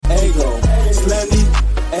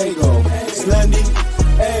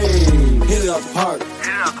out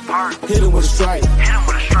the park. Hit 'em with a strike.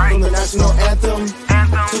 From the national anthem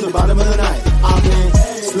to the bottom of the night. I've been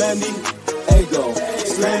slendy, ego,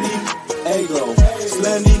 slendy, ego,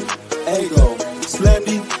 slendy, ego,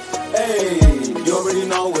 slendy, hey. You already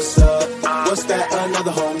know what's up. What's that?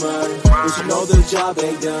 Another home run. But you know the job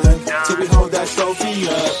ain't done till we hold that trophy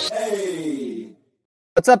up. Hey.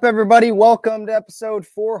 What's up, everybody? Welcome to episode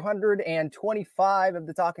 425 of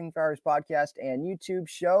the Talking Friars podcast and YouTube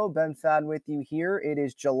show. Ben Fadden with you here. It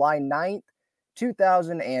is July 9th,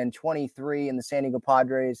 2023, and the San Diego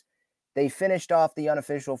Padres, they finished off the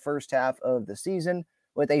unofficial first half of the season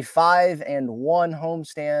with a 5-1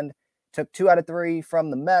 homestand. Took 2 out of 3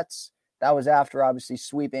 from the Mets. That was after obviously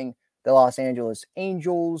sweeping the Los Angeles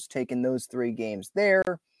Angels, taking those 3 games there.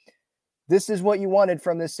 This is what you wanted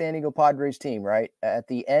from this San Diego Padres team, right? At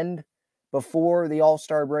the end, before the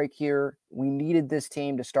All-Star break here, we needed this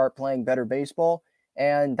team to start playing better baseball,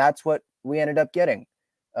 and that's what we ended up getting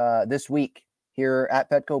this week here at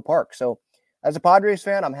Petco Park. So as a Padres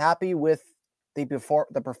fan, I'm happy with the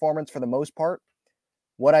performance for the most part,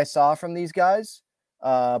 what I saw from these guys.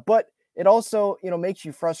 But it also, makes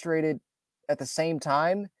you frustrated at the same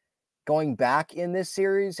time going back in this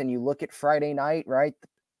series, and you look at Friday night, right?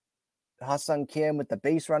 Ha-Seong Kim with the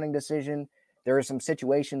base running decision. There are some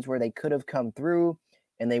situations where they could have come through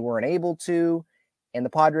and they weren't able to. And the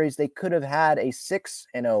Padres, they could have had a 6-0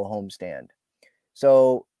 homestand.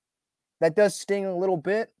 So that does sting a little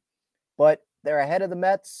bit, but they're ahead of the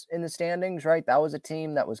Mets in the standings, right? That was a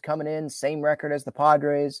team that was coming in, same record as the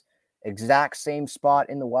Padres, exact same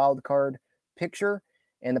spot in the wild card picture.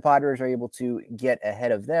 And the Padres are able to get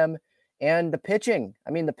ahead of them. And the pitching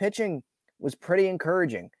was pretty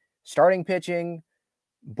encouraging. Starting pitching,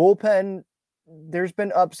 bullpen, there's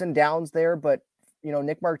been ups and downs there, but,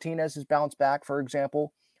 Nick Martinez has bounced back, for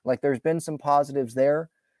example. Like, there's been some positives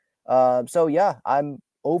there. So, yeah, I'm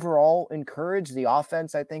overall encouraged. The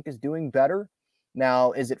offense, I think, is doing better.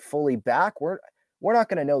 Now, is it fully back? We're not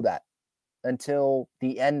going to know that until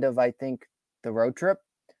the end of, I think, the road trip,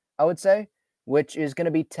 I would say, which is going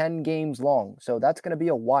to be 10 games long. So that's going to be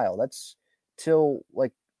a while. That's till,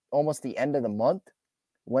 like, almost the end of the month,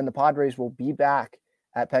 when the Padres will be back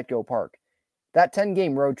at Petco Park. That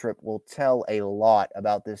 10-game road trip will tell a lot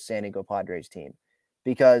about this San Diego Padres team,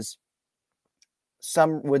 because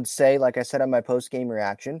some would say, like I said on my post-game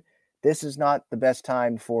reaction, this is not the best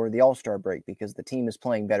time for the All-Star break because the team is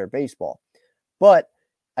playing better baseball. But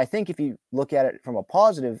I think if you look at it from a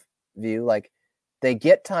positive view, like, they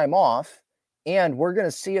get time off, and we're going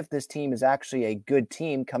to see if this team is actually a good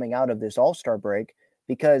team coming out of this All-Star break,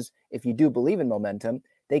 because if you do believe in momentum,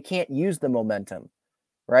 they can't use the momentum,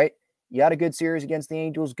 right? You had a good series against the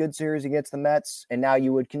Angels, good series against the Mets, and now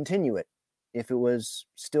you would continue it if it was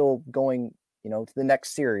still going, to the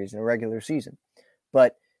next series in a regular season.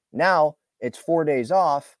 But now it's 4 days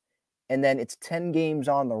off, and then it's 10 games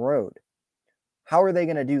on the road. How are they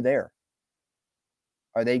going to do there?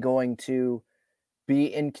 Are they going to be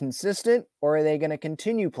inconsistent, or are they going to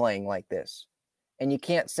continue playing like this? And you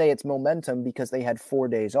can't say it's momentum because they had 4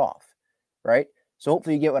 days off, right? So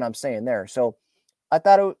hopefully you get what I'm saying there. So I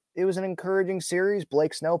thought it was an encouraging series.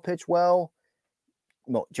 Blake Snell pitched well.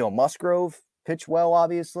 Joe Musgrove pitched well,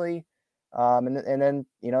 obviously. And then,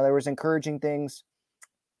 there was encouraging things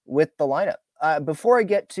with the lineup. Before I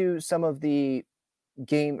get to some of the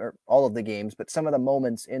game, or all of the games, but some of the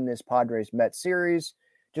moments in this Padres-Mets series,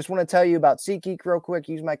 just want to tell you about SeatGeek real quick.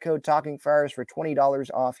 Use my code TalkingFriars for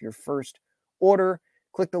 $20 off your first order.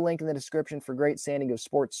 Click the link in the description for great San Diego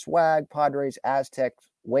sports swag, Padres,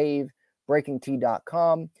 Aztecs, Wave,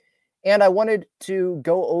 BreakingT.com. And I wanted to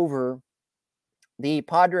go over the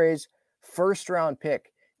Padres' first-round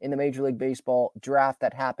pick in the Major League Baseball draft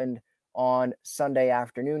that happened on Sunday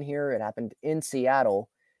afternoon here. It happened in Seattle.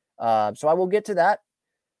 So I will get to that.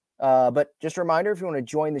 But just a reminder, if you want to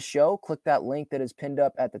join the show, click that link that is pinned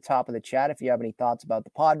up at the top of the chat if you have any thoughts about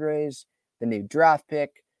the Padres, the new draft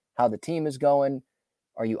pick, how the team is going.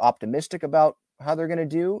 Are you optimistic about how they're going to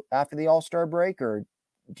do after the All-Star break, or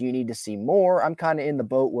do you need to see more? I'm kind of in the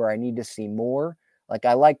boat where I need to see more. Like,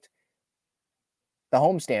 I liked the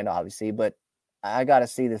homestand, obviously, but I got to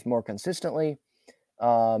see this more consistently.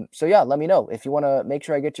 So, yeah, let me know. If you want to make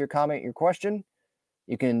sure I get to your comment, your question,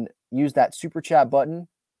 you can use that super chat button,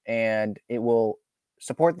 and it will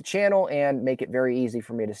support the channel and make it very easy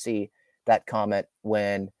for me to see that comment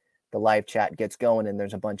when the live chat gets going and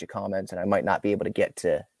there's a bunch of comments and I might not be able to get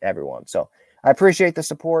to everyone. So I appreciate the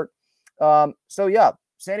support. So yeah,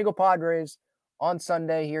 San Diego Padres on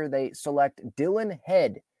Sunday here, they select Dylan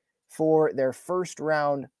Head for their first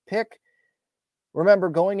round pick. Remember,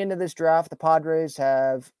 going into this draft, the Padres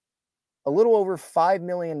have a little over $5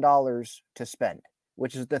 million to spend,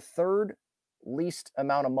 which is the third least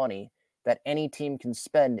amount of money that any team can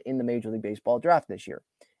spend in the Major League Baseball draft this year.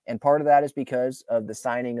 And part of that is because of the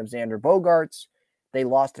signing of Xander Bogaerts. They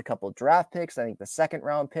lost a couple of draft picks, I think the second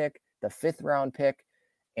round pick, the fifth round pick.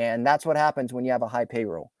 And that's what happens when you have a high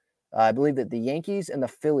payroll. I believe that the Yankees and the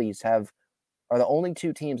Phillies are the only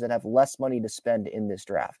two teams that have less money to spend in this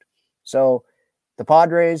draft. So the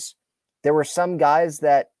Padres, there were some guys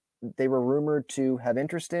that they were rumored to have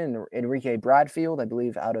interest in. Enrique Bradfield, I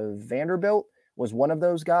believe, out of Vanderbilt, was one of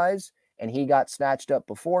those guys, and he got snatched up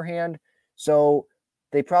beforehand. So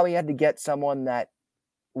they probably had to get someone that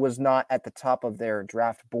was not at the top of their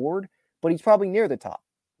draft board, but he's probably near the top.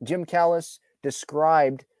 Jim Callis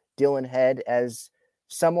described Dylan Head as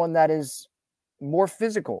someone that is more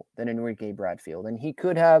physical than Enrique Bradfield, and he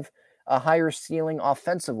could have a higher ceiling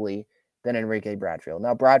offensively than Enrique Bradfield.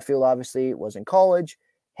 Now, Bradfield obviously was in college.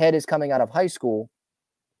 Head is coming out of high school.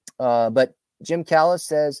 But Jim Callis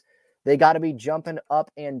says they got to be jumping up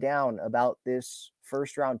and down about this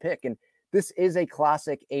first-round pick. And this is a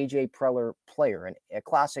classic A.J. Preller player and a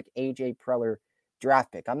classic A.J. Preller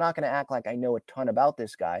draft pick. I'm not going to act like I know a ton about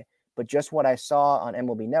this guy, but just what I saw on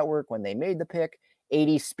MLB Network when they made the pick,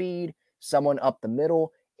 80 speed, someone up the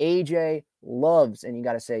middle. AJ loves, and you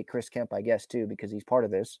got to say Chris Kemp, I guess, too, because he's part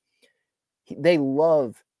of this. They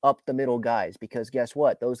love up the middle guys because guess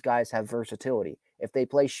what? Those guys have versatility. If they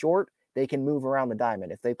play short, they can move around the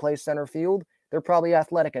diamond. If they play center field, they're probably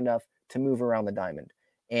athletic enough to move around the diamond.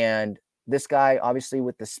 And this guy, obviously,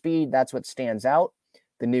 with the speed, that's what stands out.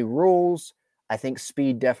 The new rules, I think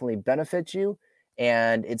speed definitely benefits you.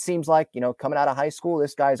 And it seems like, coming out of high school,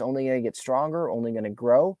 this guy's only going to get stronger, only going to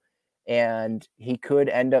grow. And he could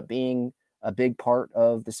end up being a big part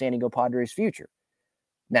of the San Diego Padres' future.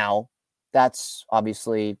 Now, that's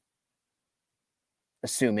obviously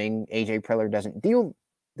assuming AJ Preller doesn't deal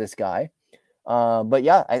this guy. But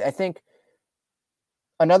yeah, I think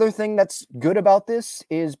another thing that's good about this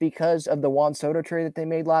is because of the Juan Soto trade that they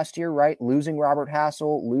made last year, right? Losing Robert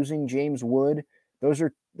Hassel, losing James Wood. Those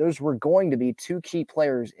were going to be two key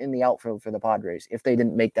players in the outfield for the Padres if they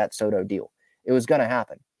didn't make that Soto deal. It was going to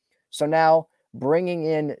happen. So now bringing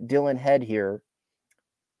in Dylan Head here.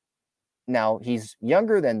 Now, he's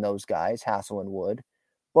younger than those guys, Hassel and Wood,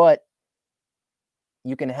 but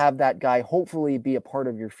you can have that guy hopefully be a part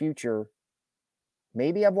of your future.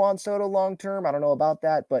 Maybe have Juan Soto long-term. I don't know about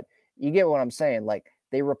that, but you get what I'm saying. Like,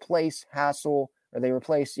 they replace Hassel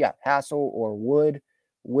or Wood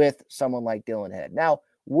with someone like Dylan Head. Now,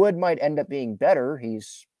 Wood might end up being better.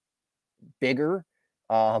 He's bigger.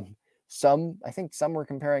 I think some were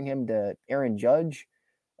comparing him to Aaron Judge,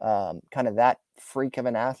 kind of that freak of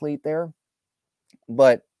an athlete there.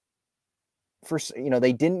 But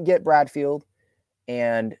they didn't get Bradfield,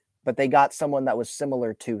 but they got someone that was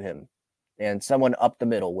similar to him and someone up the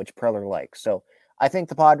middle, which Preller likes. So I think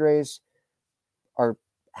the Padres are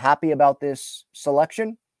happy about this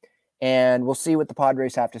selection, and we'll see what the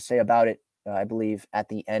Padres have to say about it, I believe, at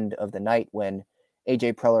the end of the night when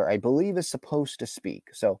AJ Preller, I believe, is supposed to speak.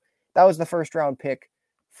 So that was the first round pick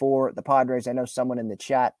for the Padres. I know someone in the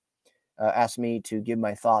chat asked me to give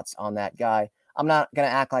my thoughts on that guy. I'm not going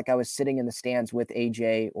to act like I was sitting in the stands with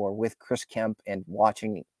AJ or with Chris Kemp and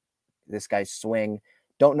watching this guy swing.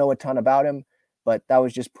 Don't know a ton about him, but that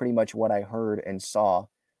was just pretty much what I heard and saw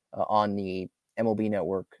on the MLB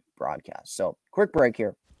Network broadcast. So quick break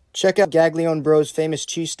here. Check out Gaglione Bros' famous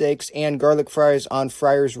cheesesteaks and garlic fries on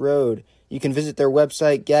Friars Road. You can visit their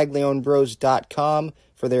website, gaglionebros.com,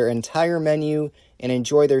 for their entire menu and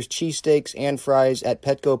enjoy their cheesesteaks and fries at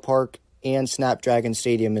Petco Park and Snapdragon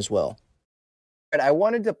Stadium as well. I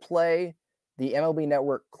wanted to play the MLB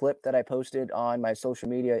Network clip that I posted on my social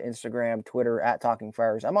media, Instagram, Twitter, at Talking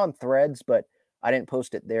Friars. I'm on Threads, but I didn't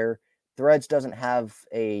post it there. Threads doesn't have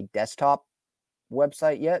a desktop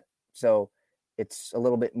website yet, so it's a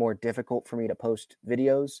little bit more difficult for me to post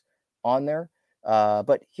videos on there.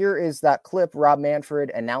 But here is that clip, Rob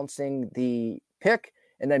Manfred announcing the pick,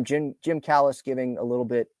 and then Jim Callis giving a little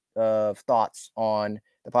bit of thoughts on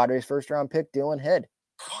the Padres' first-round pick, Dylan Head.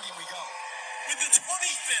 With the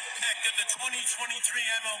 25th pick of the 2023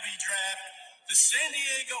 MLB Draft, the San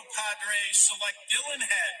Diego Padres select Dylan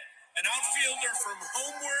Head, an outfielder from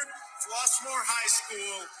Homeward Flossmoor High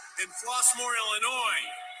School in Flossmoor, Illinois.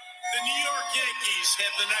 The New York Yankees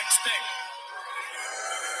have the next pick.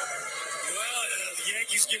 Well, the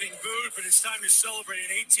Yankees getting booed, but it's time to celebrate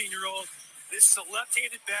an 18-year-old. This is a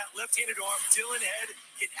left-handed bat, left-handed arm. Dylan Head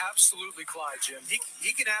can absolutely fly, Jim.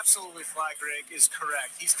 He can absolutely fly, Greg, is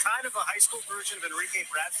correct. He's kind of a high school version of Enrique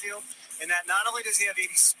Bradfield, in that not only does he have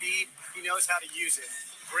 80 speed, he knows how to use it.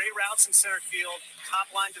 Great routes in center field, top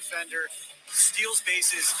line defender, steals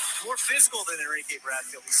bases, more physical than Enrique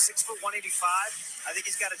Bradfield. He's 6'1", 185. I think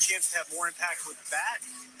he's got a chance to have more impact with the bat.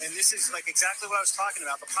 And this is like exactly what I was talking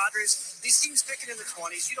about. The Padres, these teams picking in the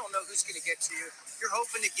 20s. You don't know who's going to get to you. You're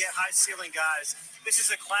hoping to get high ceiling guys. This is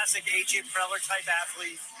a classic AJ Preller type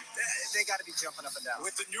athlete. They got to be jumping up and down.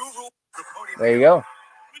 With the new rule, There you go.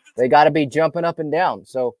 They got to be jumping up and down.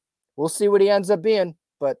 So we'll see what he ends up being,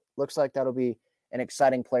 but looks like that'll be an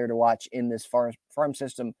exciting player to watch in this farm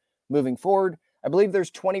system moving forward. I believe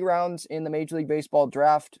there's 20 rounds in the Major League Baseball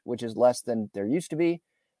draft, which is less than there used to be.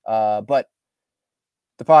 But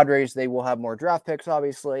the Padres, they will have more draft picks,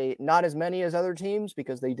 obviously. Not as many as other teams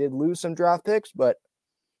because they did lose some draft picks, but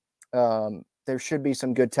there should be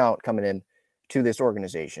some good talent coming in to this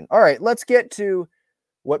organization. All right, let's get to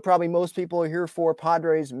what probably most people are here for,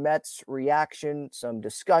 Padres Mets reaction, some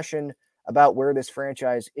discussion about where this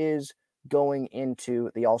franchise is going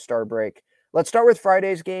into the All-Star break. Let's start with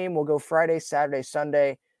Friday's game. We'll go Friday, Saturday,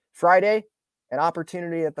 Sunday. Friday, an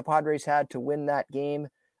opportunity that the Padres had to win that game,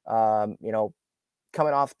 coming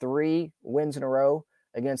off 3 wins in a row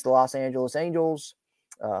against the Los Angeles Angels,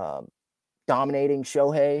 dominating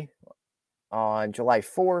Shohei on July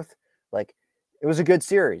 4th. Like, it was a good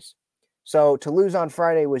series. So to lose on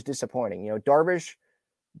Friday was disappointing. Darvish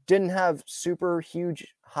didn't have super huge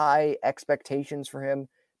high expectations for him.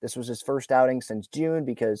 This was his first outing since June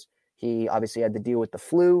because he obviously had to deal with the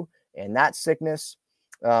flu and that sickness.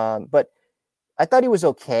 But I thought he was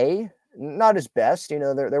okay. Not his best.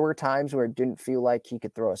 There were times where it didn't feel like he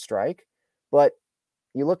could throw a strike. But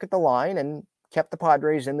you look at the line and kept the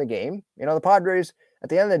Padres in the game. The Padres, at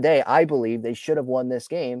the end of the day, I believe they should have won this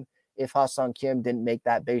game if Ha-Seong Kim didn't make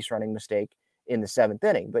that base running mistake in the 7th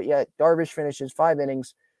inning. But yet Darvish finishes 5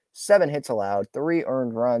 innings, 7 hits allowed, 3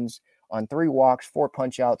 earned runs on 3 walks, 4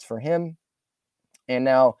 punch outs for him. And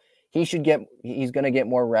now he's going to get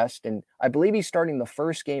more rest. And I believe he's starting the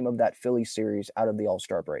first game of that Philly series out of the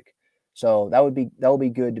All-Star break. So that would be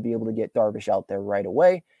good to be able to get Darvish out there right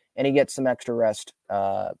away. And he gets some extra rest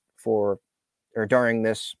during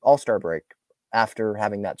this All-Star break after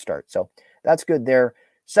having that start. So that's good there.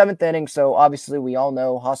 7th inning. So obviously we all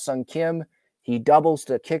know Ha-Seong Kim, he doubles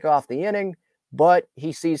to kick off the inning, but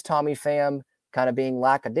he sees Tommy Pham kind of being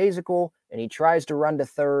lackadaisical and he tries to run to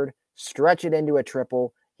third, stretch it into a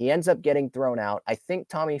triple. He ends up getting thrown out. I think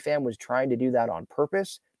Tommy Pham was trying to do that on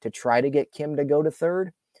purpose to try to get Kim to go to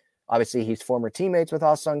third. Obviously he's former teammates with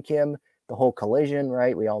Ha-Seong Kim, the whole collision,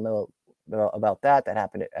 right? We all know about that. That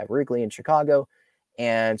happened at Wrigley in Chicago.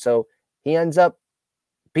 And so he ends up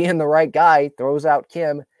being the right guy, throws out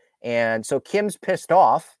Kim. And so Kim's pissed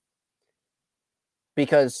off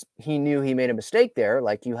because he knew he made a mistake there.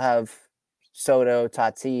 Like, you have Soto,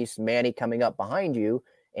 Tatis, Manny coming up behind you,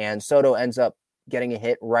 and Soto ends up getting a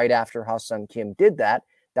hit right after Ha-Seong Kim did that.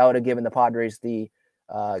 That would have given the Padres the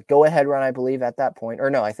go-ahead run, I believe, at that point. Or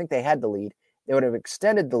no, I think they had the lead. They would have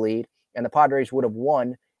extended the lead, and the Padres would have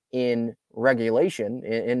won in regulation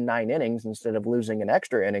in 9 innings instead of losing in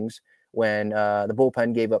extra innings when the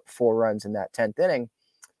bullpen gave up 4 runs in that 10th inning.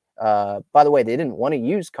 By the way, they didn't want to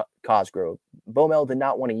use Cosgrove. Bomel did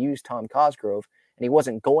not want to use Tom Cosgrove, and he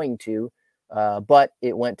wasn't going to, but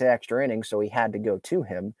it went to extra innings, so he had to go to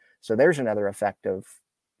him. So there's another effect of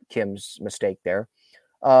Kim's mistake there.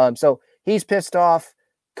 So he's pissed off,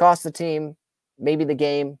 cost the team, maybe the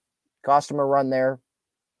game, cost him a run there.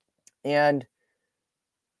 And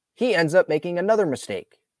he ends up making another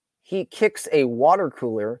mistake. He kicks a water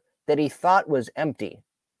cooler that he thought was empty,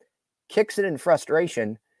 kicks it in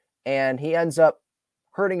frustration, and he ends up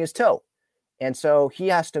hurting his toe. And so he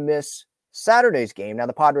has to miss Saturday's game. Now,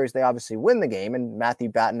 the Padres, they obviously win the game, and Matthew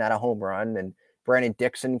Batten had a home run, and Brandon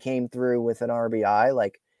Dixon came through with an RBI.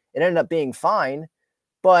 Like, it ended up being fine,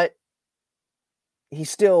 but he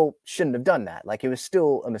still shouldn't have done that. Like, it was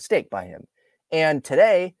still a mistake by him. And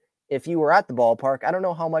today, if you were at the ballpark, I don't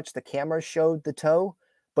know how much the camera showed the toe,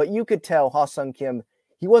 but you could tell Ha-Seong Kim,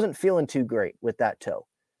 he wasn't feeling too great with that toe.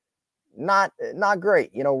 Not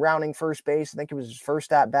great, rounding first base. I think it was his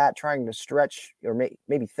first at bat, trying to stretch or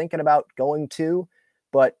maybe thinking about going to,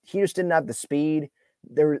 but he just didn't have the speed.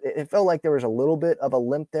 It felt like there was a little bit of a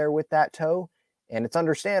limp there with that toe, and it's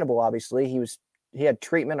understandable. Obviously, he had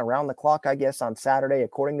treatment around the clock, I guess, on Saturday,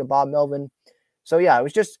 according to Bob Melvin. So yeah, it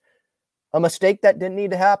was just a mistake that didn't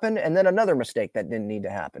need to happen, and then another mistake that didn't need to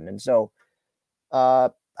happen. And so,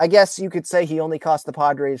 I guess you could say he only cost the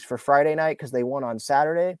Padres for Friday night because they won on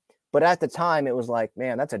Saturday. But at the time, it was like,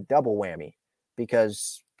 man, that's a double whammy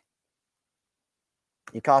because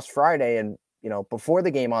you cost Friday. And, before the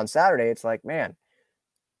game on Saturday, it's like, man,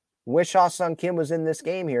 wish Ha-Seong Kim was in this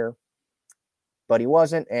game here. but he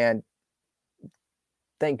wasn't, and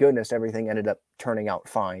thank goodness everything ended up turning out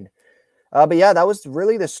fine. But yeah, that was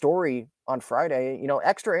really the story on Friday.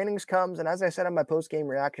 Extra innings comes, and as I said on my post-game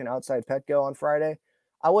reaction outside Petco on Friday,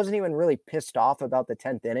 I wasn't even really pissed off about the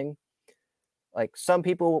 10th inning. Like, some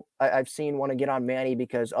people I've seen want to get on Manny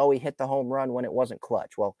because, he hit the home run when it wasn't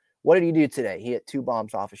clutch. Well, what did he do today? He hit 2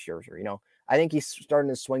 bombs off of Scherzer. I think he's starting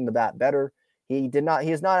to swing the bat better. He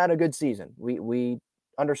has not had a good season. We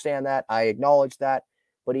understand that. I acknowledge that,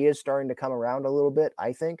 but he is starting to come around a little bit,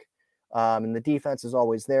 I think. And the defense is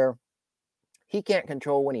always there. He can't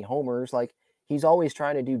control when he homers. Like, he's always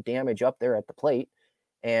trying to do damage up there at the plate.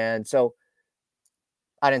 And so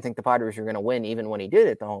I didn't think the Padres were going to win even when he did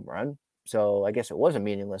hit the home run. So I guess it was a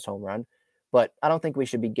meaningless home run. But I don't think we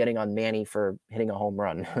should be getting on Manny for hitting a home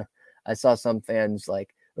run. I saw some fans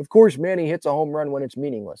like, of course Manny hits a home run when it's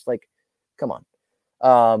meaningless. Like, come on.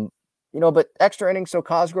 But extra innings, so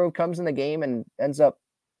Cosgrove comes in the game and ends up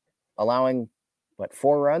allowing,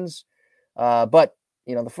 4 runs? But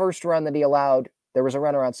the first run that he allowed, there was a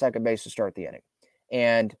runner on second base to start the inning.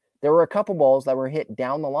 And there were a couple balls that were hit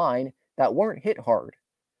down the line that weren't hit hard.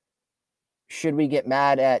 Should we get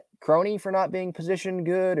mad at Crony for not being positioned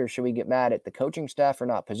good? Or should we get mad at the coaching staff for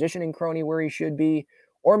not positioning Crony where he should be?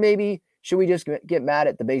 Or maybe should we just get mad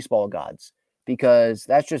at the baseball gods? Because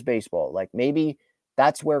that's just baseball. Like, maybe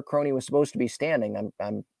that's where Crony was supposed to be standing.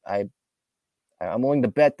 I'm willing to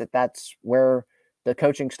bet that that's where the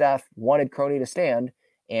coaching staff wanted Crony to stand,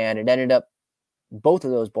 and it ended up, both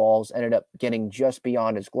of those balls ended up getting just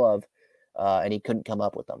beyond his glove, and he couldn't come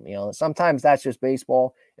up with them. Sometimes that's just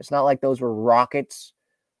baseball. It's not like those were rockets.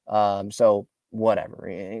 So whatever.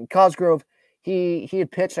 And Cosgrove, he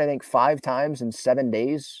had pitched, I think, 5 times in 7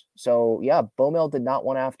 days. So yeah, Baumel did not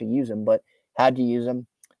want to have to use him, but had to use him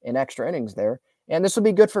in extra innings there. And this will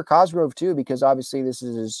be good for Cosgrove too, because obviously this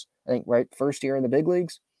is his, I think, first year in the big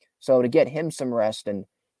leagues. So to get him some rest, and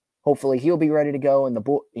hopefully he'll be ready to go. And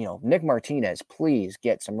Nick Martinez, please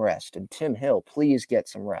get some rest. And Tim Hill, please get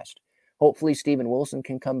some rest. Hopefully Steven Wilson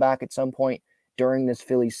can come back at some point during this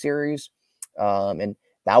Phillies series. And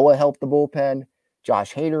that will help the bullpen.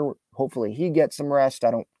 Josh Hader, hopefully he gets some rest.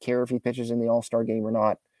 I don't care if he pitches in the All-Star game or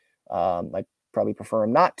not. I probably prefer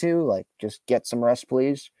him not to. Like, just get some rest,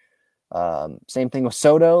 please. Same thing with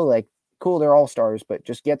Soto. Like, cool, they're all-stars, but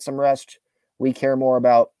just get some rest. We care more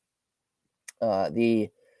about the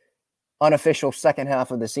unofficial second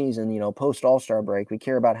half of the season, post All-Star break. We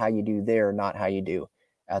care about how you do there, not how you do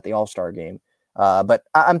at the All-Star game. But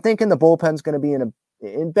I'm thinking the bullpen's going to be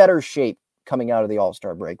in better shape coming out of the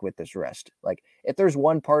All-Star break with this rest. Like, if there's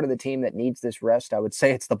one part of the team that needs this rest, I would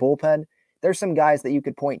say it's the bullpen. There's some guys that you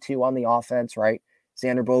could point to on the offense, right?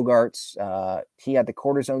 Xander Bogaerts, he had the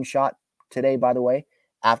cortisone shot today, by the way,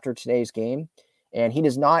 after today's game. And he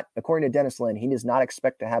does not, according to Dennis Lin, he does not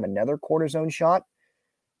expect to have another cortisone shot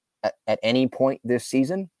at any point this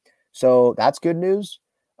season. So that's good news.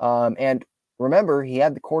 And remember, he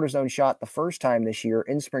had the cortisone shot the first time this year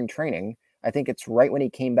in spring training. I think it's right when he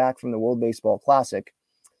came back from the World Baseball Classic,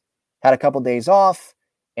 had a couple days off,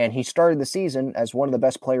 and he started the season as one of the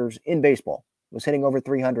best players in baseball. Was hitting over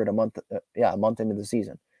 300 a month into the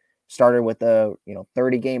season. Started with the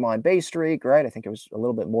 30 game on base streak, right? I think it was a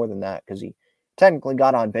little bit more than that because he technically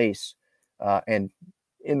got on base, and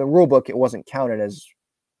in the rule book it wasn't counted as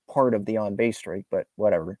part of the on base streak, but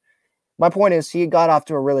whatever. My point is, he got off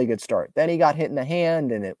to a really good start. Then he got hit in the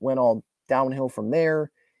hand, and it went all downhill from there.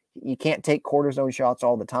 You can't take cortisone shots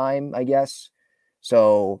all the time, I guess.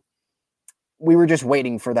 So we were just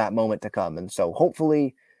waiting for that moment to come, and so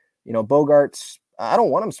hopefully, Bogaerts, I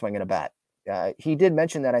don't want him swinging a bat. He did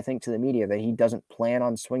mention that, I think, to the media, that he doesn't plan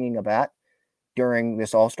on swinging a bat during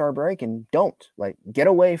this All-Star break, and don't. Like, get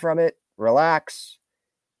away from it, relax.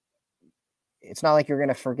 It's not like you're going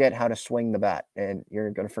to forget how to swing the bat and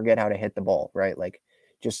you're going to forget how to hit the ball, right? Like,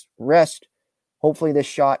 just rest. Hopefully this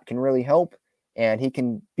shot can really help, and he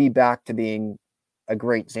can be back to being a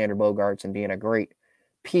great Xander Bogaerts and being a great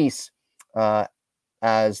piece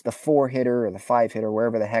as the 4-hitter or the 5-hitter,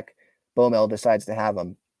 wherever the heck Baumel decides to have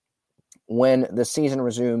him, when the season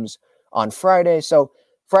resumes on Friday. So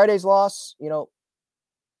Friday's loss,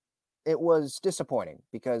 it was disappointing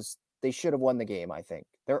because they should have won the game, I think.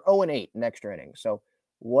 They're 0-8 in extra innings. So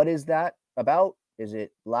what is that about? Is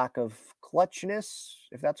it lack of clutchness,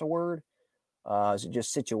 if that's a word? Is it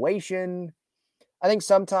just situation? I think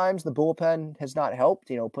sometimes the bullpen has not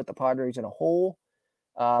helped, put the Padres in a hole.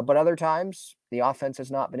 But other times, the offense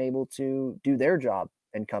has not been able to do their job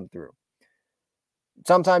and come through.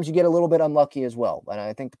 Sometimes you get a little bit unlucky as well. And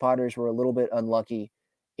I think the Padres were a little bit unlucky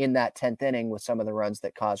in that 10th inning with some of the runs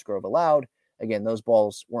that Cosgrove allowed. Again, those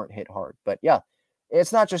balls weren't hit hard. But yeah,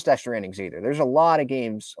 It's not just extra innings either. There's a lot of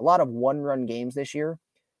games, a lot of one-run games this year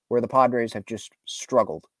where the Padres have just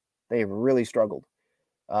struggled. They've really struggled.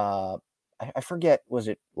 I forget, was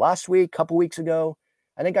it last week, couple weeks ago?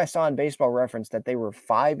 I think I saw in Baseball Reference that they were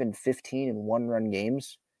 5-15 in one-run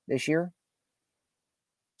games this year.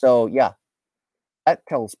 So, yeah, that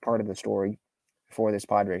tells part of the story for this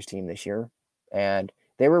Padres team this year. And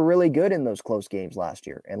they were really good in those close games last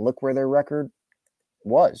year. And look where their record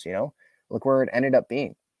was, look where it ended up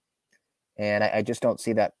being. And I just don't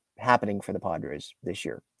see that happening for the Padres this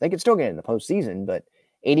year. They could still get in the postseason, but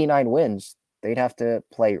 89 wins, they'd have to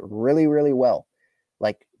play really, really well,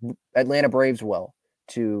 like Atlanta Braves well,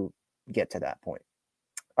 to get to that point.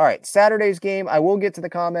 All right, Saturday's game, I will get to the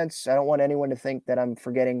comments. I don't want anyone to think that I'm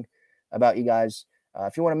forgetting about you guys.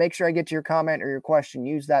 If you want to make sure I get to your comment or your question,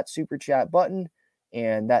 use that super chat button,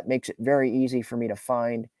 and that makes it very easy for me to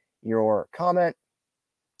find your comment.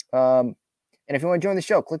 And if you want to join the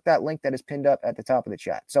show, click that link that is pinned up at the top of the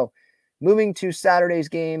chat. So moving to Saturday's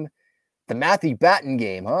game, the Matthew Batten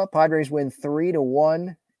game, Padres win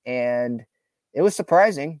 3-1, and it was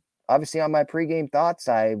surprising. Obviously, on my pregame thoughts,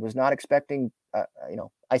 I was not expecting, I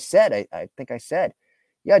think I said,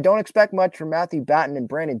 don't expect much from Matthew Batten and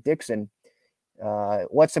Brandon Dixon.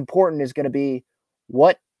 What's important is going to be,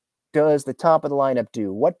 what does the top of the lineup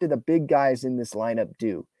do? What do the big guys in this lineup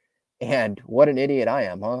do? And what an idiot I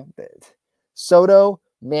am, huh? Soto,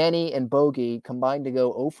 Manny, and Bogey combined to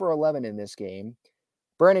go 0 for 11 in this game.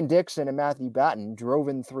 Brandon Dixon and Matthew Batten drove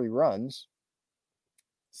in 3 runs.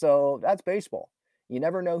 So that's baseball. You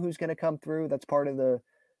never know who's going to come through. That's part of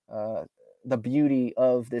the beauty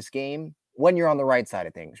of this game when you're on the right side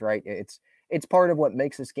of things, right? It's part of what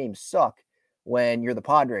makes this game suck when you're the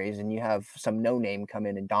Padres and you have some no-name come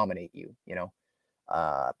in and dominate you,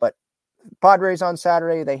 But Padres on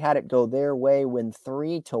Saturday, they had it go their way, win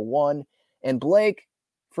 3-1. And Blake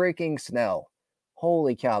freaking Snell,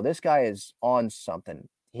 holy cow, this guy is on something.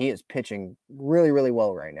 He is pitching really, really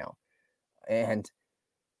well right now. And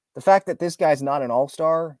the fact that this guy's not an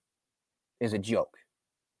all-star is a joke.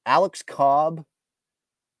 Alex Cobb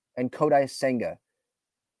and Kodai Senga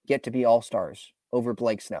get to be all-stars over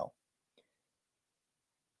Blake Snell.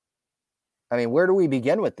 I mean, where do we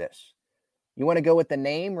begin with this? You want to go with the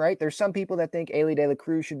name, right? There's some people that think Ailey De La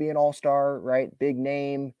Cruz should be an all-star, right? Big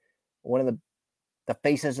name, one of the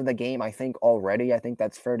faces of the game, I think, already. I think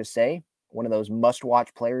that's fair to say. One of those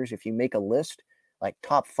must-watch players. If you make a list, like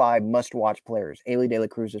top 5 must-watch players, Ailey De La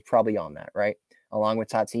Cruz is probably on that, right? Along with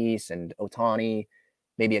Tatis and Ohtani,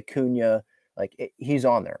 maybe Acuna. He's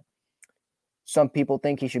on there. Some people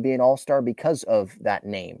think he should be an all-star because of that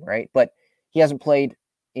name, right? But he hasn't played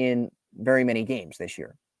in very many games this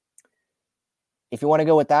year. If you want to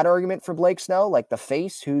go with that argument for Blake Snell, like the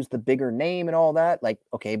face, who's the bigger name and all that,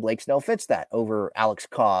 okay, Blake Snell fits that over Alex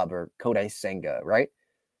Cobb or Kodai Senga, right?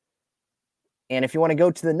 And if you want to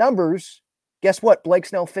go to the numbers, guess what? Blake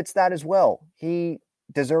Snell fits that as well. He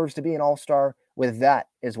deserves to be an all-star with that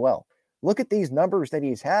as well. Look at these numbers that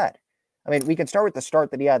he's had. I mean, we can start with the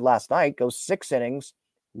start that he had last night. Goes 6 innings,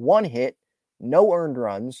 1 hit, no earned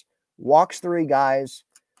runs, walks 3 guys,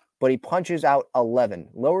 but he punches out 11.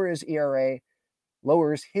 Lowers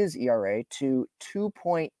his ERA to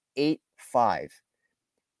 2.85.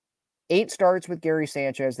 8 starts with Gary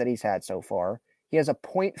Sanchez that he's had so far. He has a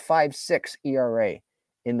 0.56 ERA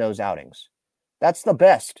in those outings. That's the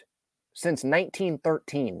best since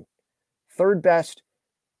 1913. Third best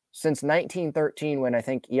since 1913, when I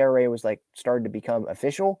think ERA was started to become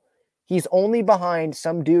official. He's only behind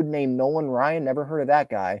some dude named Nolan Ryan, never heard of that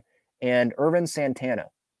guy, and Irvin Santana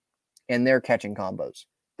and their catching combos.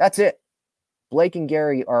 That's it. Blake and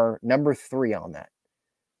Gary are number 3 on that.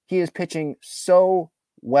 He is pitching so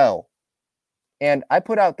well. And I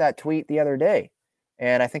put out that tweet the other day,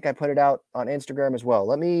 and I think I put it out on Instagram as well.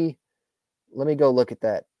 Let me go look at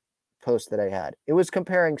that post that I had. It was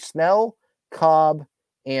comparing Snell, Cobb,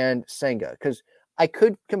 and Senga, because I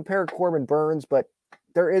could compare Corbin Burns, but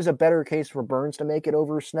there is a better case for Burns to make it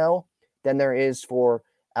over Snell than there is for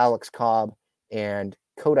Alex Cobb and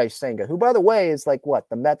Kodai Senga, who, by the way, is the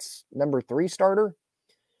Mets' number 3 starter.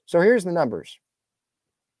 So here's the numbers.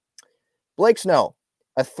 Blake Snell,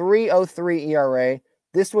 a 3.03 ERA.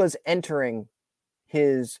 This was entering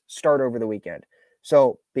his start over the weekend.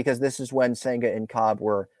 So, because this is when Senga and Cobb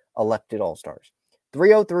were elected all-stars.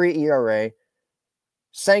 3.03 ERA,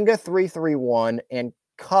 Senga 3.31, and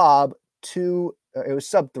Cobb it was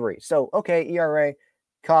sub 3. So, okay, ERA,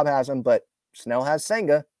 Cobb has him, but Snell has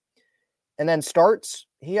Senga. And then starts,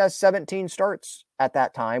 he has 17 starts at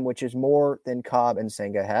that time, which is more than Cobb and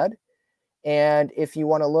Senga had. And if you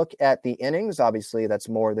want to look at the innings, obviously that's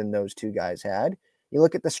more than those two guys had. You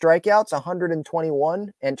look at the strikeouts,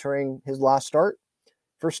 121 entering his last start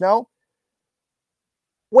for Snell.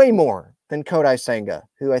 Way more than Kodai Senga,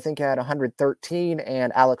 who I think had 113,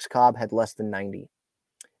 and Alex Cobb had less than 90.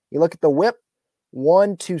 You look at the whip,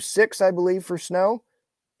 126, I believe, for Snow,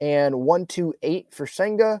 and 128 for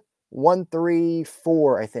Senga,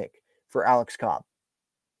 134, I think, for Alex Cobb.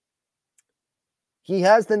 He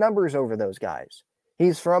has the numbers over those guys.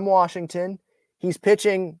 He's from Washington. He's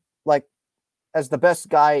pitching like as the best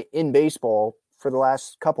guy in baseball for the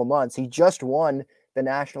last couple months. He just won the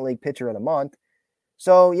National League Pitcher of the Month.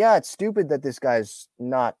 So, yeah, it's stupid that this guy's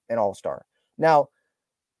not an all-star. Now,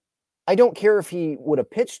 I don't care if he would have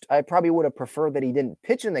pitched. I probably would have preferred that he didn't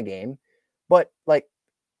pitch in the game. But, like,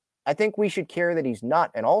 I think we should care that he's not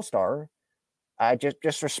an all-star. I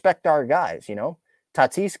just respect our guys, you know.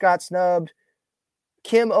 Tatis got snubbed.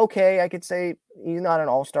 Kim, okay, I could say he's not an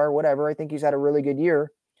all-star, whatever. I think he's had a really good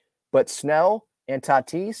year. But Snell and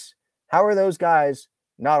Tatis, how are those guys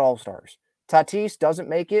not all-stars? Tatis doesn't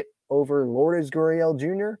make it over Lourdes Gurriel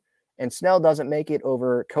Jr., and Snell doesn't make it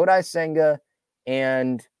over Kodai Senga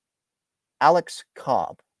and Alex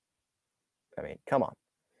Cobb. I mean, come on.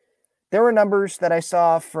 There were numbers that I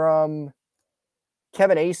saw from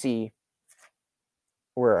Kevin Acee.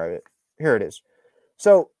 Where are it? Here it is.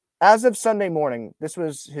 So, as of Sunday morning, this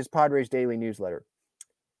was his Padres daily newsletter.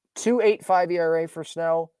 2.85 ERA for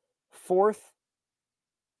Snell, fourth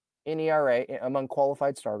in ERA among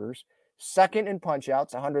qualified starters, second in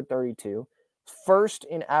punchouts, 132, first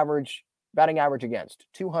in batting average against,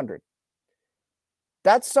 200.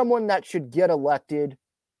 That's someone that should get elected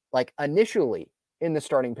like initially in the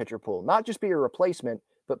starting pitcher pool, not just be a replacement,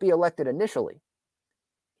 but be elected initially.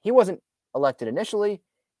 He wasn't elected initially,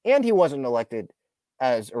 and he wasn't elected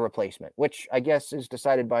as a replacement, which I guess is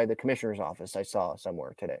decided by the commissioner's office. I saw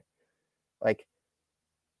somewhere today. Like,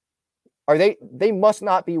 they must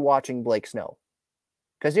not be watching Blake Snell.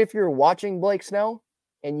 Because if you're watching Blake Snell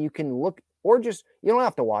and you can look, or just, you don't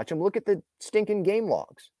have to watch him, look at the stinking game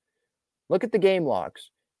logs. Look at the game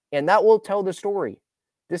logs, and that will tell the story.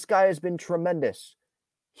 This guy has been tremendous.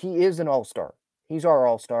 He is an all-star. He's our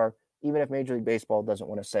all-star, even if Major League Baseball doesn't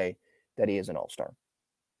want to say that he is an all-star.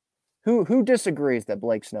 Who disagrees that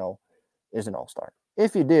Blake Snell is an all-star?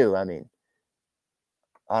 If you do, I mean,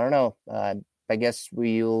 I don't know. I guess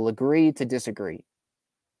we'll agree to disagree.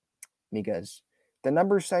 Because the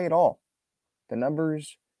numbers say it all. The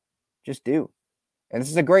numbers just do. And this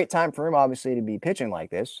is a great time for him, obviously, to be pitching like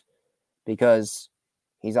this. Because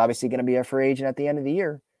he's obviously going to be a free agent at the end of the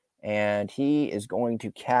year. And he is going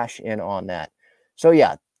to cash in on that. So,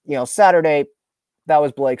 yeah, you know, Saturday, that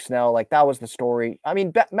was Blake Snell. Like, that was the story. I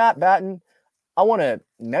mean, Matt Batten, I want to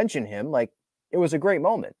mention him. Like, it was a great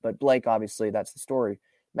moment. But Blake, obviously, that's the story.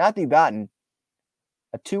 Matthew Batten,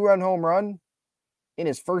 a 2-run home run in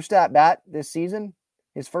his first at-bat this season.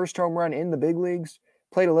 His first home run in the big leagues.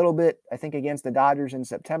 Played a little bit, I think, against the Dodgers in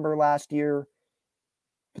September last year.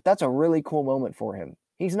 But that's a really cool moment for him.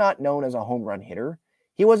 He's not known as a home run hitter.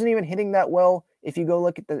 He wasn't even hitting that well if you go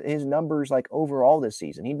look at his numbers like overall this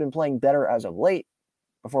season. He'd been playing better as of late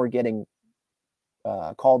before getting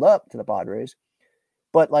called up to the Padres.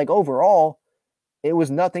 But like overall, it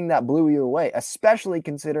was nothing that blew you away, especially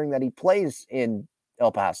considering that he plays in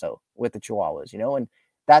El Paso with the Chihuahuas, you know, and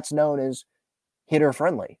that's known as hitter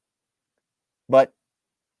friendly. But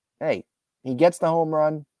hey, he gets the home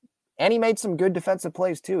run, and he made some good defensive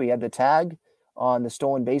plays too. He had the tag on the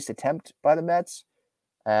stolen base attempt by the Mets,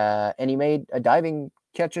 and he made a diving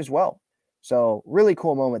catch as well. So really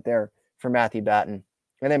cool moment there for Matthew Batten.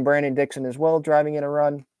 And then Brandon Dixon as well, driving in a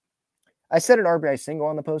run. I said an RBI single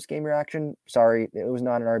on the post-game reaction. Sorry, it was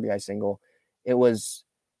not an RBI single. It was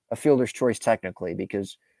a fielder's choice technically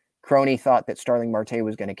because Crony thought that Starling Marte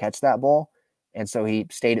was going to catch that ball, and so he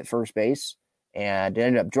stayed at first base and it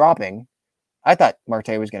ended up dropping. I thought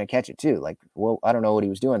Marte was going to catch it too. Like, well, I don't know what he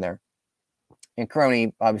was doing there. And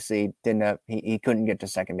Crony obviously didn't have, he couldn't get to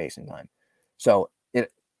second base in time. So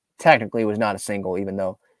it technically was not a single, even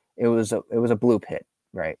though it was a bloop hit,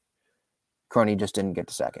 right? Crony just didn't get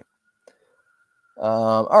to second.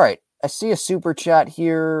 All right. I see a super chat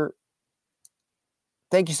here.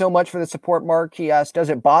 Thank you so much for the support, Mark. He asked, does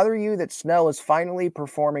it bother you that Snell is finally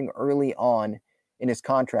performing early on in his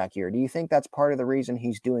contract year? Do you think that's part of the reason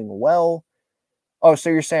he's doing well? Oh, so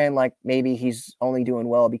you're saying like maybe he's only doing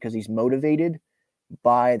well because he's motivated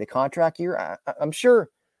by the contract year? I'm sure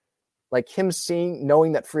like him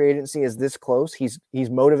knowing that free agency is this close, he's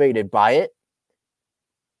motivated by it.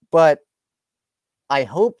 But I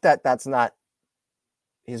hope that that's not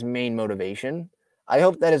his main motivation. I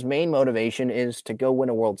hope that his main motivation is to go win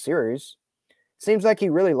a World Series. Seems like he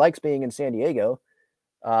really likes being in San Diego.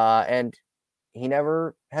 and he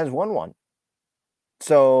never has won one.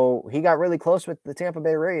 So he got really close with the Tampa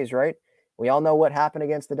Bay Rays, right? We all know what happened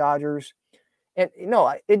against the Dodgers. And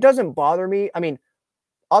no, it doesn't bother me. I mean,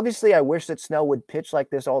 obviously, I wish that Snell would pitch like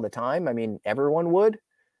this all the time. I mean, everyone would.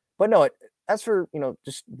 But no, as for,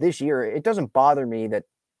 just this year, it doesn't bother me that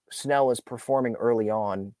Snell is performing early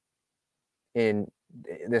on in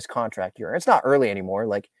this contract year. It's not early anymore.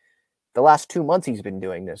 Like the last 2 months he's been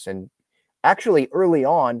doing this. And actually early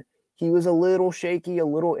on, he was a little shaky, a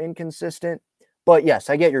little inconsistent. But yes,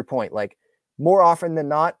 I get your point. Like more often than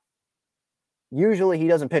not, usually he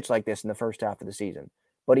doesn't pitch like this in the first half of the season,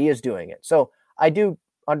 but he is doing it. So I do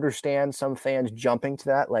understand some fans jumping to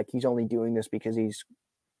that. Like he's only doing this because he's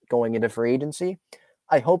going into free agency.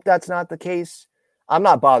 I hope that's not the case. I'm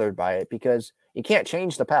not bothered by it because you can't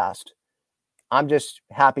change the past. I'm just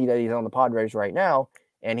happy that he's on the Padres right now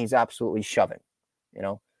and he's absolutely shoving,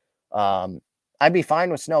 I'd be fine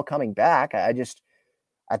with Snell coming back.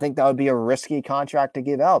 I think that would be a risky contract to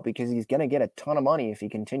give out because he's going to get a ton of money if he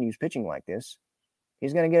continues pitching like this.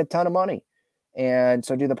 He's going to get a ton of money. And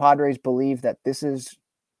so do the Padres believe that this is,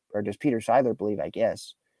 or does Peter Seidler believe, I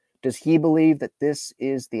guess, does he believe that this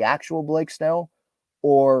is the actual Blake Snell?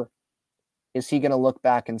 Or is he going to look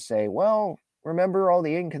back and say, well, remember all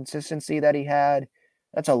the inconsistency that he had?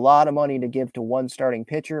 That's a lot of money to give to one starting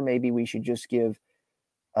pitcher. Maybe we should just give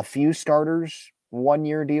a few starters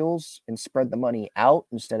 1-year deals and spread the money out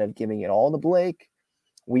instead of giving it all to Blake.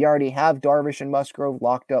 We already have Darvish and Musgrove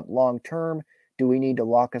locked up long-term. Do we need to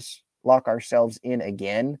lock ourselves in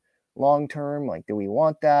again long-term? Like, do we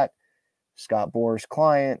want that? Scott Boras'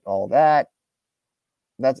 client, all that.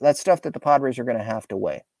 That's stuff that the Padres are going to have to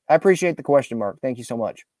weigh. I appreciate the question, Mark. Thank you so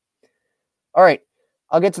much. All right,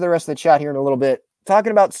 I'll get to the rest of the chat here in a little bit.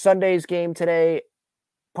 Talking about Sunday's game today,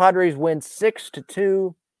 Padres win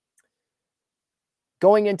 6-2.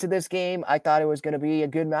 Going into this game, I thought it was going to be a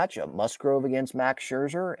good matchup. Musgrove against Max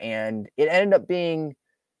Scherzer, and it ended up being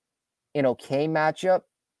an okay matchup.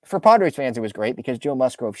 For Padres fans, it was great because Joe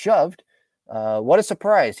Musgrove shoved. What a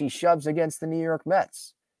surprise. He shoves against the New York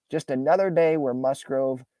Mets. Just another day where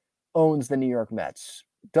Musgrove owns the New York Mets.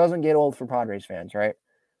 Doesn't get old for Padres fans, right?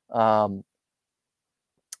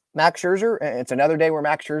 Max Scherzer, it's another day where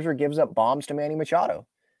Max Scherzer gives up bombs to Manny Machado.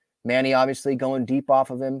 Manny obviously going deep off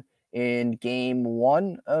of him in game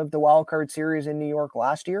 1 of the wild card series in New York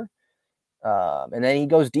last year. And then he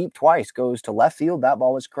goes deep twice, goes to left field. That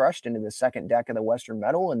ball was crushed into the second deck of the Western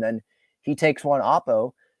Metal. And then he takes one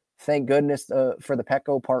oppo. Thank goodness for the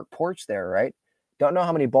Petco Park porch there, right? Don't know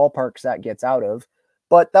how many ballparks that gets out of,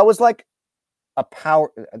 but that was like a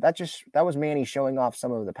power. That was Manny showing off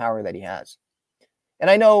some of the power that he has. And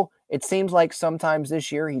I know it seems like sometimes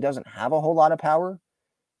this year he doesn't have a whole lot of power,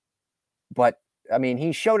 but I mean,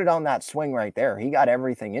 he showed it on that swing right there. He got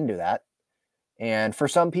everything into that. And for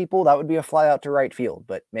some people, that would be a fly out to right field,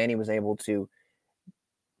 but Manny was able to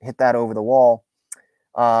hit that over the wall.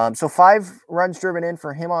 So 5 runs driven in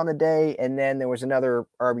for him on the day, and then there was another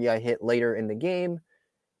RBI hit later in the game.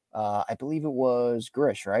 I believe it was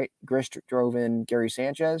Grish, right? Grish drove in Gary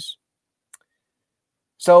Sanchez.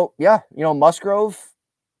 So, yeah, Musgrove,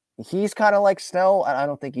 he's kind of like Snell. I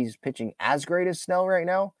don't think he's pitching as great as Snell right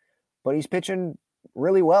now, but he's pitching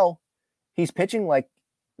really well. He's pitching like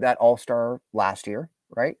that all-star last year,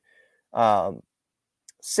 right?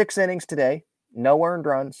 6 innings today, no earned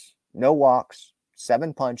runs, no walks,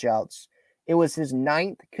 7 punch-outs. It was his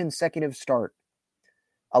 9th consecutive start,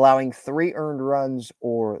 allowing 3 earned runs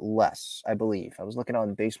or less, I believe. I was looking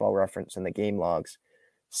on Baseball Reference in the game logs.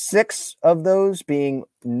 6 of those being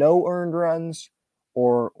no earned runs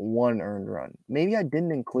or 1 earned run. Maybe I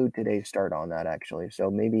didn't include today's start on that, actually. So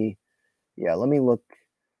maybe, yeah, let me look.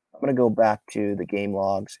 I'm going to go back to the game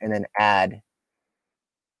logs and then add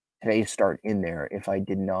today's start in there if I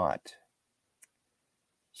did not.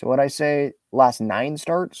 So what I say, last 9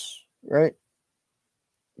 starts, right?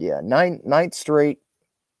 Yeah, 9th straight.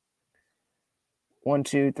 1,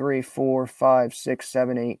 2, 3, 4, 5, 6,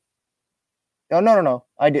 7, 8. Oh, no.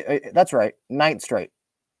 I did. That's right. 9th straight.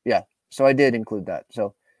 Yeah. So I did include that.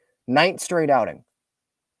 So 9th straight outing.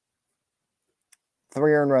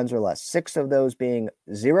 3 earned runs or less. 6 of those being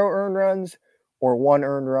 0 earned runs or 1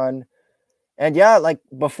 earned run. And yeah, like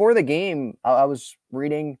before the game, I was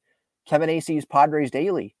reading Kevin Acey's Padres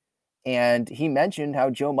Daily, and he mentioned how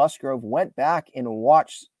Joe Musgrove went back and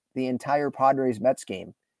watched the entire Padres Mets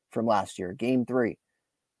game from last year, game 3.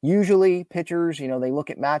 Usually pitchers, they look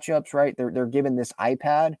at matchups, right? They're given this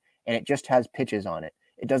iPad and it just has pitches on it.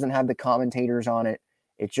 It doesn't have the commentators on it.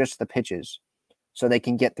 It's just the pitches so they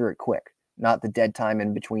can get through it quick, not the dead time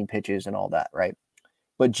in between pitches and all that, right?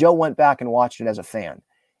 But Joe went back and watched it as a fan.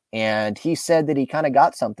 And he said that he kind of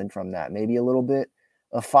got something from that, maybe a little bit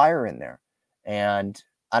of fire in there. And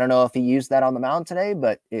I don't know if he used that on the mound today,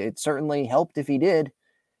 but it certainly helped if he did.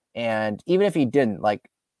 And even if he didn't, like,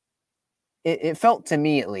 it felt to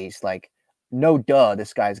me at least like, no duh,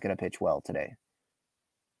 this guy's going to pitch well today.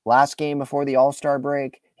 Last game before the All-Star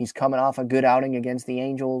break, he's coming off a good outing against the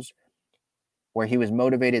Angels where he was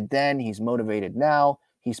motivated then, he's motivated now.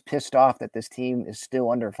 He's pissed off that this team is still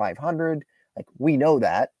under 500. Like, we know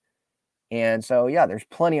that. And so, yeah, there's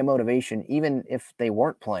plenty of motivation, even if they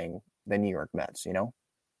weren't playing the New York Mets, you know?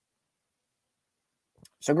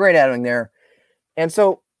 So great outing there. And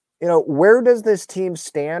so, you know, where does this team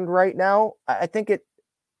stand right now? I think it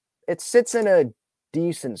sits in a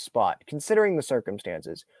decent spot, considering the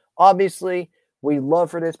circumstances. Obviously, we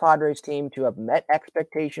love for this Padres team to have met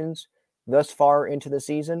expectations thus far into the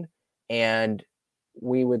season, and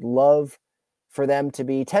we would love for them to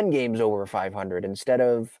be 10 games over 500 instead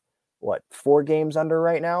of, 4 games under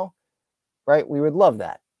right now, right? We would love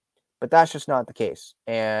that, but that's just not the case.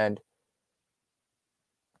 And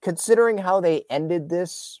considering how they ended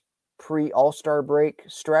this pre-All-Star break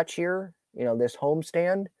stretch here, you know, this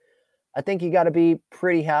homestand, I think you got to be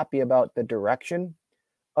pretty happy about the direction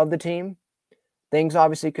of the team. Things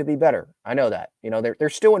obviously could be better. I know that. You know, they're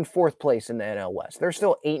still in 4th place in the NL West. They're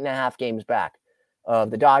still 8.5 games back of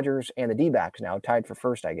the Dodgers and the D-backs now, tied for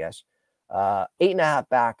first, I guess. 8.5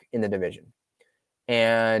 back in the division.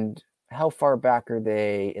 And how far back are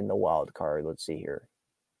they in the wild card? Let's see here.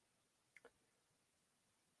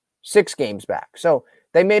 6 games back. So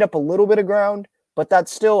they made up a little bit of ground, but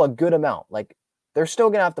that's still a good amount. Like, they're still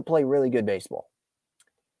going to have to play really good baseball.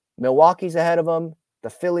 Milwaukee's ahead of them. The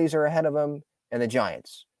Phillies are ahead of them. And the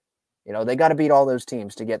Giants. You know, they got to beat all those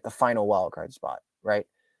teams to get the final wild card spot, right?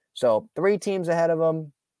 So 3 teams ahead of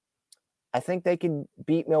them. I think they can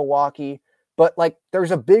beat Milwaukee. But, like,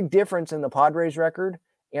 there's a big difference in the Padres record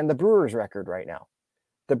and the Brewers record right now.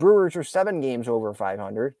 The Brewers are 7 games over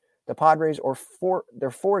 500. The Padres are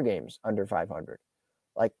 4 games under 500.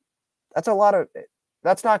 Like, that's a lot of,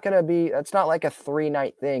 that's not like a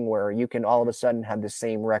 3-night thing where you can all of a sudden have the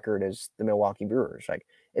same record as the Milwaukee Brewers. Like,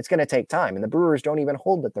 it's going to take time, and the Brewers don't even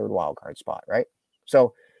hold the 3rd wild card spot, right?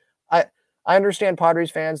 So I understand Padres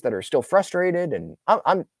fans that are still frustrated, and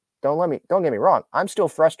don't get me wrong, I'm still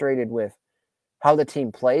frustrated with how the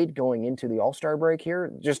team played going into the All-Star break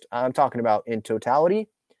here. Just, I'm talking about in totality.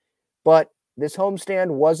 But this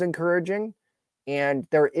homestand was encouraging, and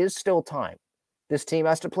there is still time. This team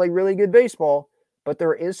has to play really good baseball, but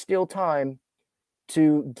there is still time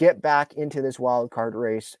to get back into this wild card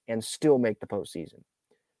race and still make the postseason.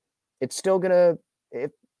 It still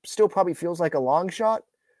probably feels like a long shot,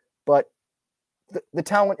 but the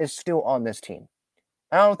talent is still on this team.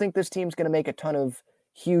 I don't think this team's going to make a ton of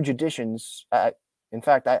huge additions. In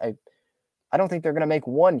fact, I don't think they're going to make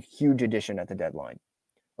one huge addition at the deadline.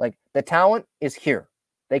 Like, the talent is here.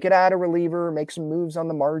 They could add a reliever, make some moves on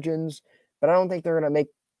the margins, but I don't think they're going to make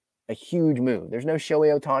a huge move. There's no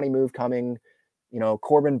Shohei Ohtani move coming, you know,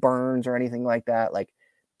 Corbin Burns or anything like that. Like,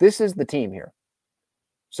 this is the team here.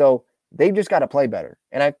 So they've just got to play better.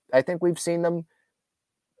 And I think we've seen them.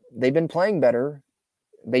 They've been playing better.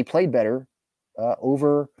 They played better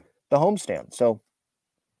over the homestand. So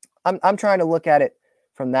I'm trying to look at it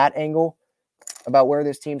from that angle about where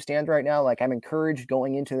this team stands right now. Like, I'm encouraged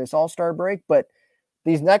going into this All-Star break, but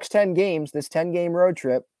these next 10 games, this 10-game road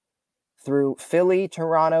trip through Philly,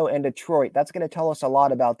 Toronto, and Detroit, that's going to tell us a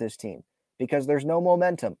lot about this team because there's no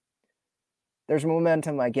momentum. There's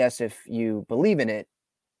momentum, I guess, if you believe in it,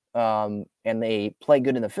 and they play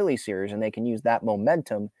good in the Philly series, and they can use that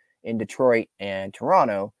momentum in Detroit and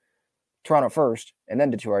Toronto first, and then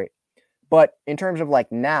Detroit. But in terms of, like,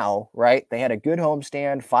 now, right, they had a good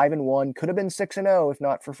homestand, 5-1, could have been 6-0 if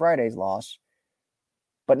not for Friday's loss.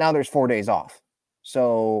 But now there's 4 days off.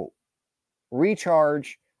 So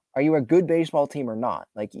recharge. Are you a good baseball team or not?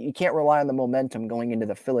 Like, you can't rely on the momentum going into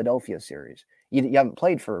the Philadelphia series. You haven't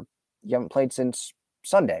played since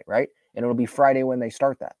Sunday, right? And it'll be Friday when they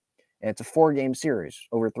start that. And it's a 4-game series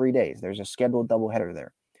over 3 days. There's a scheduled doubleheader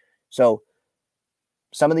there. So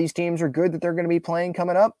some of these teams are good that they're going to be playing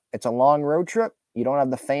coming up. It's a long road trip. You don't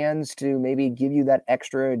have the fans to maybe give you that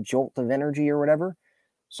extra jolt of energy or whatever.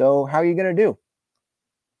 So how are you going to do?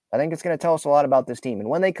 I think it's going to tell us a lot about this team. And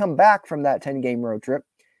when they come back from that 10-game road trip,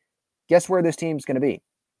 guess where this team's going to be?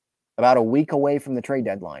 About a week away from the trade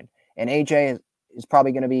deadline. And AJ is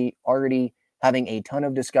probably going to be already having a ton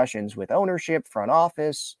of discussions with ownership, front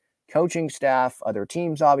office, coaching staff, other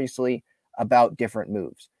teams, obviously, about different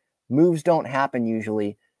moves. Moves don't happen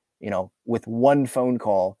usually, with one phone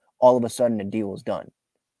call, all of a sudden a deal is done.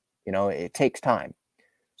 It takes time.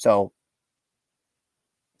 So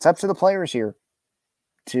it's up to the players here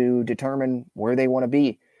to determine where they want to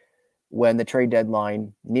be when the trade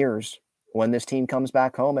deadline nears, when this team comes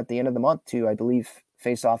back home at the end of the month to, I believe,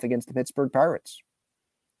 face off against the Pittsburgh Pirates.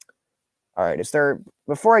 All right,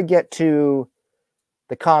 before I get to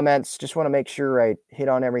the comments, just want to make sure I hit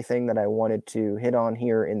on everything that I wanted to hit on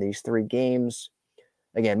here in these 3 games.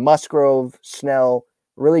 Again, Musgrove, Snell,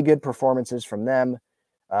 really good performances from them.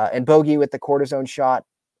 And Bogey with the cortisone shot.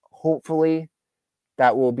 Hopefully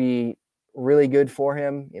that will be really good for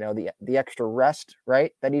him. You know, the extra rest,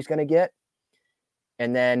 right, that he's going to get.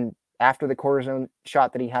 And then after the cortisone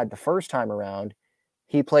shot that he had the first time around,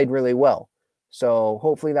 he played really well. So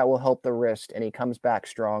hopefully that will help the wrist and he comes back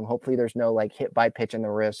strong. Hopefully there's no like hit by pitch in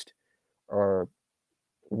the wrist or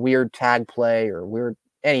weird tag play or weird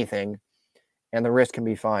anything. And the wrist can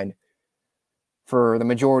be fine for the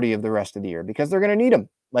majority of the rest of the year because they're going to need him.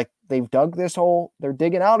 Like they've dug this hole, they're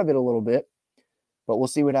digging out of it a little bit, but we'll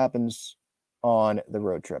see what happens on the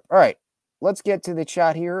road trip. All right, let's get to the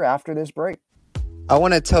chat here after this break. I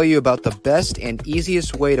want to tell you about the best and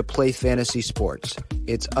easiest way to play fantasy sports.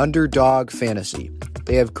 It's Underdog Fantasy.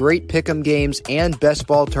 They have great pick'em games and best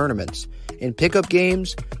ball tournaments. In pick'em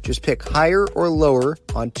games, just pick higher or lower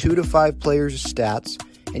on 2 to 5 players' stats,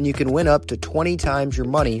 and you can win up to 20 times your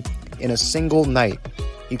money in a single night.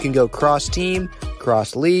 You can go cross-team,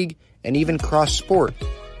 cross-league, and even cross-sport.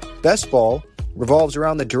 Best ball revolves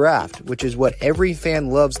around the draft, which is what every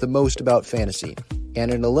fan loves the most about fantasy, and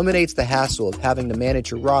it eliminates the hassle of having to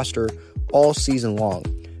manage your roster all season long,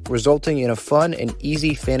 resulting in a fun and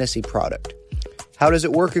easy fantasy product. How does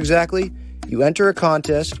it work exactly? You enter a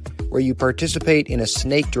contest where you participate in a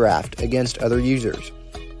snake draft against other users.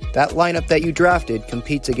 That lineup that you drafted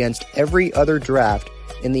competes against every other draft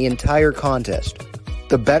in the entire contest.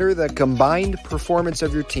 The better the combined performance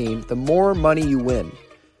of your team, the more money you win.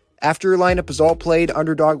 After your lineup is all played,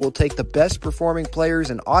 Underdog will take the best performing players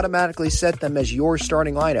and automatically set them as your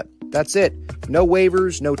starting lineup. That's it. No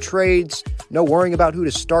waivers, no trades, no worrying about who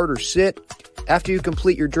to start or sit. After you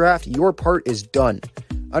complete your draft, your part is done.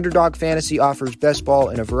 Underdog Fantasy offers best ball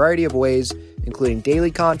in a variety of ways, including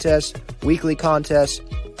daily contests, weekly contests,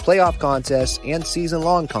 playoff contests, and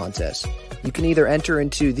season-long contests. You can either enter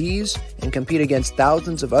into these and compete against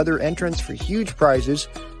thousands of other entrants for huge prizes,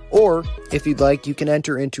 or, if you'd like, you can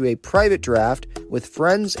enter into a private draft with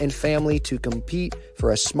friends and family to compete for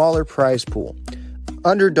a smaller prize pool.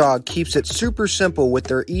 Underdog keeps it super simple with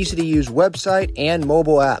their easy-to-use website and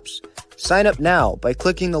mobile apps. Sign up now by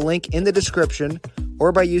clicking the link in the description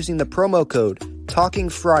or by using the promo code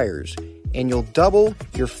TALKINGFRIARS, and you'll double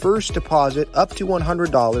your first deposit up to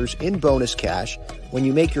 $100 in bonus cash when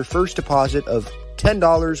you make your first deposit of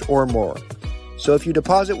 $10 or more. So if you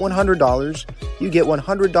deposit $100, you get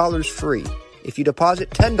 $100 free. If you deposit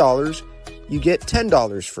 $10, you get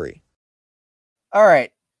 $10 free. All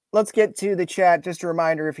right, let's get to the chat. Just a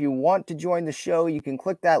reminder, if you want to join the show, you can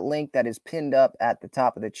click that link that is pinned up at the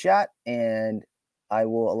top of the chat, and I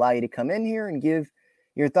will allow you to come in here and give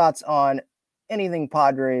your thoughts on anything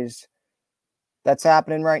Padres that's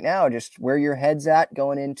happening right now, just where your head's at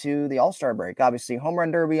going into the All-Star break. Obviously, Home Run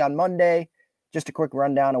Derby on Monday. Just a quick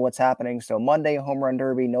rundown of what's happening. So Monday, Home Run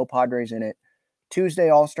Derby, no Padres in it. Tuesday,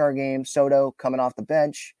 All-Star game, Soto coming off the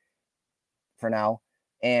bench for now.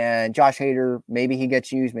 And Josh Hader, maybe he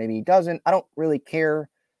gets used, maybe he doesn't. I don't really care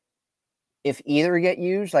if either get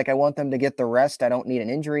used. Like, I want them to get the rest. I don't need an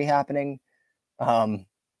injury happening.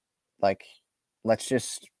 Let's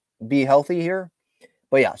just be healthy here.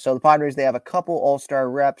 But yeah, so the Padres, they have a couple All-Star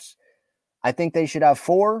reps. I think they should have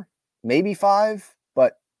 4, maybe 5,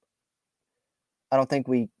 but I don't think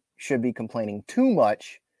we should be complaining too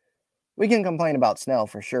much. We can complain about Snell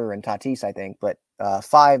for sure and Tatis, I think, but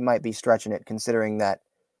 5 might be stretching it considering that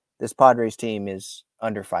this Padres team is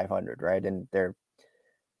under 500, right? And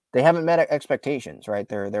they haven't met expectations, right?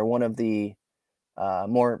 They're one of the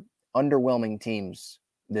more underwhelming teams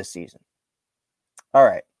this season. All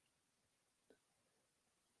right.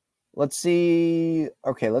 Let's see.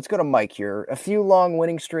 Okay, let's go to Mike here. A few long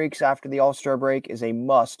winning streaks after the All-Star break is a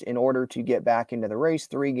must in order to get back into the race.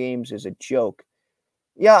 3 games is a joke.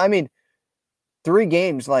 Yeah, I mean, 3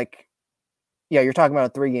 games, you're talking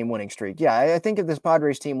about a 3-game winning streak. Yeah, I think if this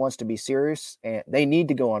Padres team wants to be serious, and they need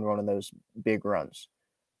to go on one of those big runs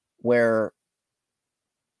where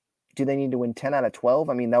do they need to win 10 out of 12?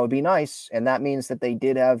 I mean, that would be nice, and that means that they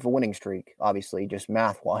did have a winning streak, obviously, just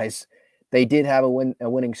math-wise. They did have a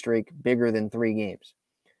winning streak bigger than 3 games.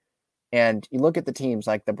 And you look at the teams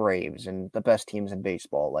like the Braves and the best teams in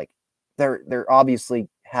baseball, like they're obviously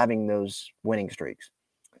having those winning streaks.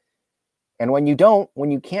 And when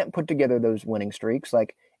you can't put together those winning streaks,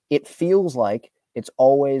 like it feels like it's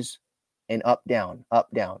always an up, down,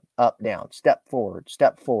 step forward,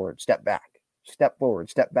 step back, step forward,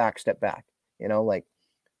 step back, step back. Like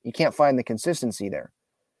you can't find the consistency there.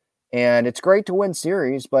 And it's great to win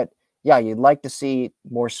series, but yeah, you'd like to see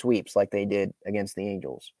more sweeps like they did against the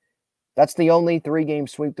Angels. That's the only 3-game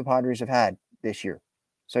sweep the Padres have had this year.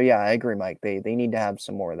 So yeah, I agree, Mike. They need to have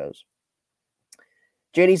some more of those.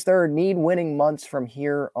 JD's third, need winning months from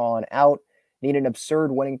here on out. Need an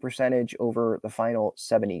absurd winning percentage over the final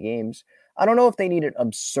 70 games. I don't know if they need an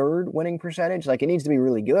absurd winning percentage. Like, it needs to be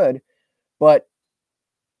really good, but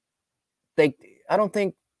I don't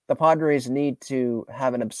think the Padres need to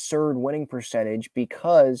have an absurd winning percentage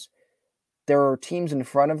because there are teams in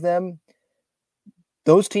front of them.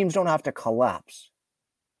 Those teams don't have to collapse.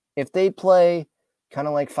 If they play kind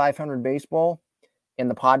of like 500 baseball and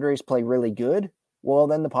the Padres play really good, well,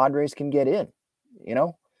 then the Padres can get in,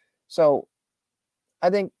 So I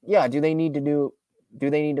think, yeah, do they need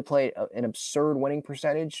to play an absurd winning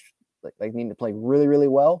percentage? Like they need to play really, really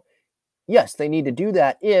well? Yes, they need to do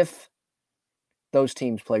that if those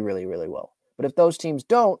teams play really, really well. But if those teams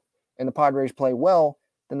don't and the Padres play well,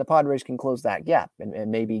 then the Padres can close that gap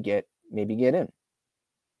and maybe get in.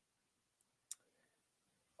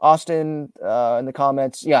 Austin in the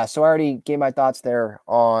comments. Yeah, so I already gave my thoughts there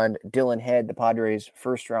on Dylan Head, the Padres'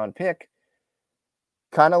 first-round pick.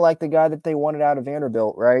 Kind of like the guy that they wanted out of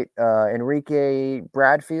Vanderbilt, right? Enrique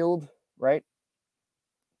Bradfield, right?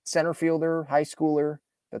 Center fielder, high schooler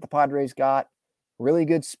that the Padres got. Really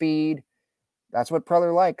good speed. That's what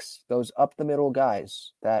Preller likes, those up-the-middle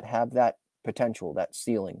guys that have that potential, that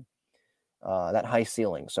ceiling, that high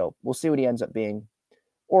ceiling. So we'll see what he ends up being,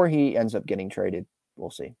 or he ends up getting traded. We'll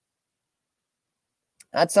see.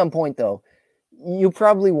 At some point, though, you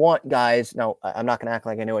probably want guys. Now, I'm not going to act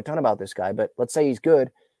like I know a ton about this guy, but let's say he's good.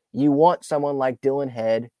 You want someone like Dylan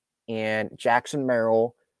Head and Jackson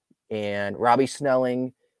Merrill and Robbie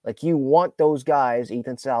Snelling. Like, you want those guys,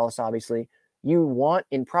 Ethan Salas, obviously. You want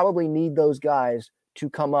and probably need those guys to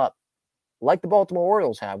come up like the Baltimore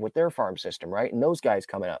Orioles have with their farm system, right? And those guys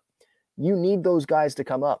coming up. You need those guys to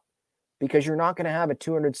come up because you're not going to have a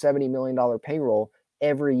 $270 million payroll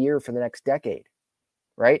every year for the next decade,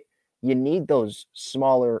 right? You need those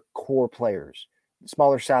smaller core players,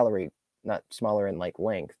 smaller salary, not smaller in like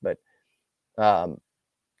length, but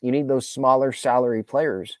you need those smaller salary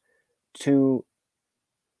players to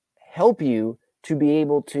help you to be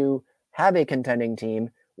able to have a contending team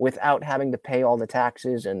without having to pay all the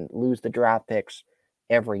taxes and lose the draft picks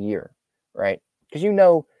every year, right? Because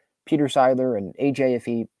Peter Seidler and AJ, if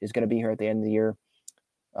he is going to be here at the end of the year,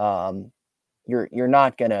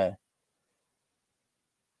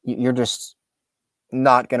 you're just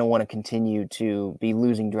not going to want to continue to be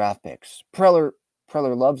losing draft picks. Preller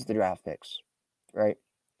loves the draft picks, right?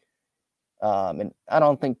 And I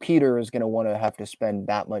don't think Peter is going to want to have to spend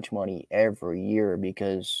that much money every year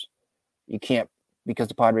because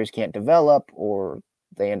the Padres can't develop, or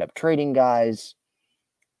they end up trading guys.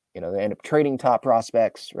 They end up trading top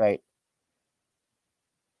prospects, right?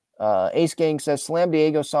 Ace Gang says Slam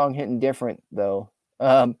Diego song hitting different though.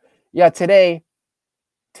 Yeah,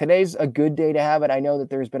 today's a good day to have it. I know that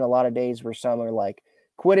there's been a lot of days where some are like,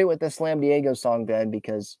 quit it with the Slam Diego song, Ben,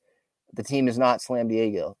 because the team is not Slam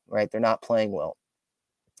Diego, right? They're not playing well.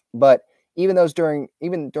 But even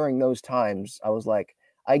during those times, I was like,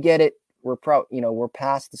 I get it. We're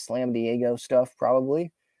past the Slam Diego stuff,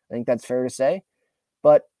 probably. I think that's fair to say.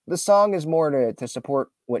 But the song is more to support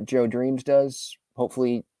what Joe Dreams does.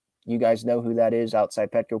 Hopefully you guys know who that is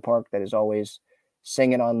outside Petco Park that is always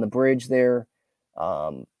singing on the bridge there.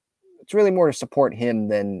 It's really more to support him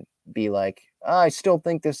than be like, I still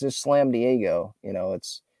think this is Slam Diego.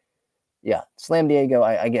 Slam Diego.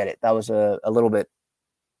 I get it. That was a little bit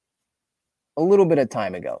of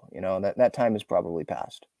time ago. That time is probably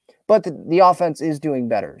past. But the offense is doing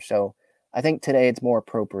better. So I think today it's more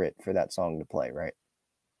appropriate for that song to play, right?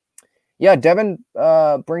 Yeah, Devin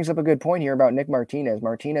brings up a good point here about Nick Martinez.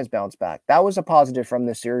 Martinez bounced back. That was a positive from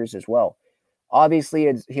this series as well. Obviously,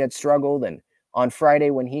 he had struggled, and on Friday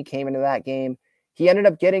when he came into that game, he ended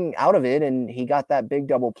up getting out of it, and he got that big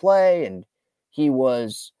double play, and he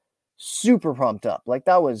was super pumped up. Like,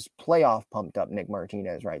 that was playoff pumped up Nick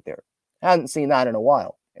Martinez right there. Hadn't seen that in a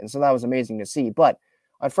while, and so that was amazing to see. But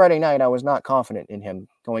on Friday night, I was not confident in him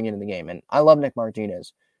going into the game, and I love Nick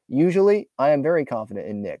Martinez. Usually, I am very confident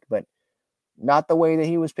in Nick, but not the way that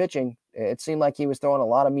he was pitching. It seemed like he was throwing a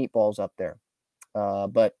lot of meatballs up there.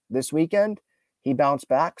 But this weekend, he bounced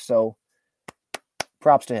back, so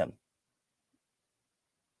props to him.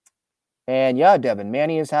 And yeah, Devin,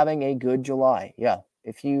 Manny is having a good July. Yeah,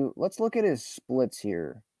 let's look at his splits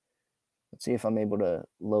here. Let's see if I'm able to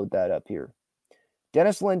load that up here.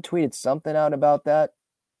 Dennis Lynn tweeted something out about that.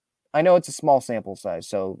 I know it's a small sample size,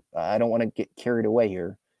 so I don't want to get carried away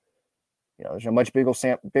here. There's a much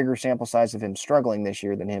bigger sample size of him struggling this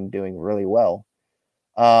year than him doing really well.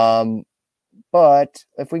 But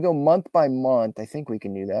if we go month by month, I think we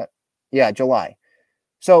can do that. Yeah, July.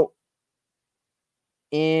 So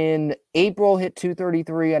in April, hit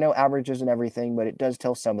 233. I know averages and everything, but it does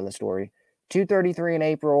tell some of the story. 233 in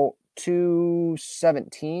April,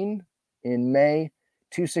 217 in May,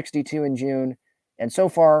 262 in June. And so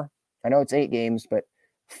far, I know it's 8 games, but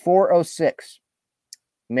 406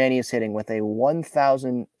 Manny is hitting with a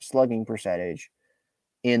 1,000 slugging percentage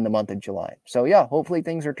in the month of July. So, yeah, hopefully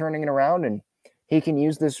things are turning it around and he can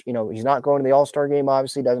use this. He's not going to the All-Star game,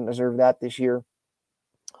 obviously, doesn't deserve that this year.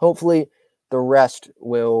 Hopefully the rest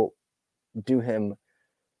will do him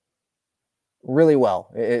really well.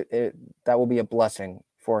 That will be a blessing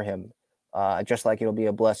for him, just like it'll be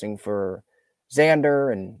a blessing for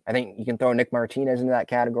Xander, and I think you can throw Nick Martinez into that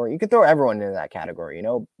category. You can throw everyone into that category.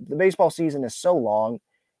 The baseball season is so long,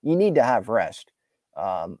 you need to have rest.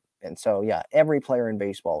 And so, yeah, every player in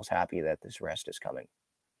baseball is happy that this rest is coming,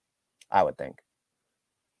 I would think.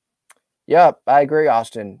 Yeah, I agree,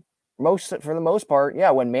 Austin. For the most part,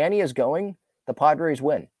 yeah, when Manny is going, the Padres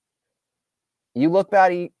win. You look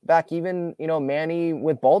back even, Manny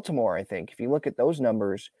with Baltimore, I think. If you look at those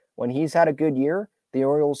numbers, when he's had a good year, the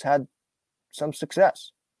Orioles had some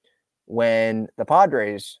success. When the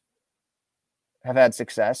Padres have had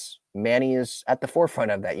success, Manny is at the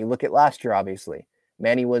forefront of that. You look at last year, obviously.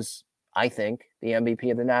 Manny was, I think, the MVP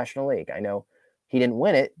of the National League. I know he didn't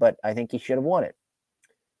win it, but I think he should have won it.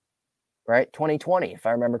 Right? 2020, if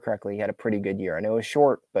I remember correctly, he had a pretty good year. I know it was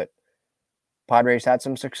short, but Padres had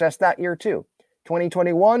some success that year too.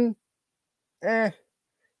 2021,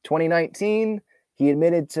 2019, he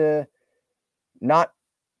admitted to not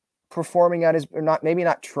performing at maybe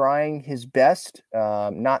not trying his best,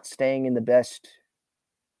 not staying in the best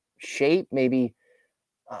shape. Maybe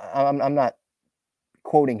I'm not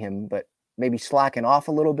quoting him, but maybe slacking off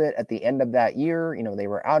a little bit at the end of that year. They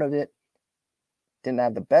were out of it, didn't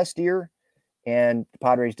have the best year, and the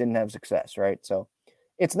Padres didn't have success, right? So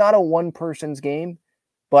it's not a one person's game,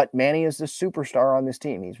 but Manny is the superstar on this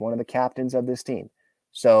team. He's one of the captains of this team.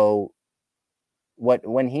 So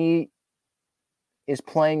when he is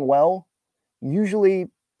playing well, usually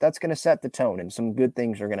that's going to set the tone and some good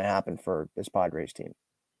things are going to happen for this Padres team.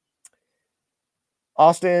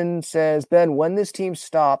 Austin says, Ben, when this team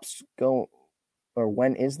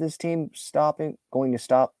when is this team going to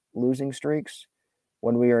stop losing streaks?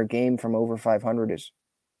 When we are a game from over 500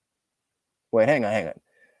 wait, hang on.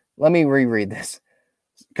 Let me reread this.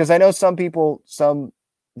 Because I know some people,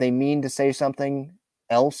 they mean to say something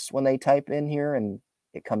else when they type in here and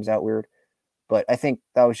it comes out weird. But I think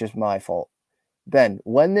that was just my fault. Ben,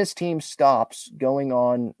 when this team stops going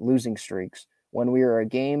on losing streaks, when we are a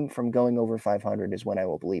game from going over 500 is when I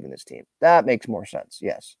will believe in this team. That makes more sense.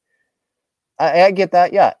 Yes. I get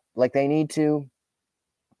that. Yeah. Like they need to,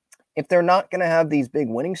 if they're not going to have these big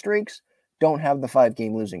winning streaks, don't have the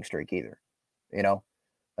 5-game losing streak either.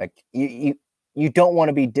 Like you don't want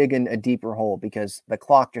to be digging a deeper hole because the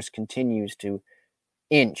clock just continues to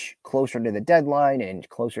inch closer to the deadline and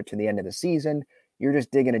closer to the end of the season. You're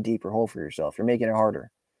just digging a deeper hole for yourself. You're making it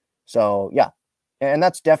harder. So, yeah, and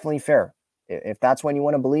that's definitely fair. If that's when you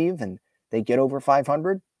want to believe and they get over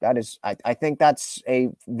 500, that is, I think that's a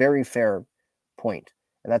very fair point.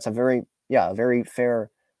 And that's a very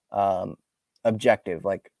fair objective.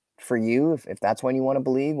 Like for you, if that's when you want to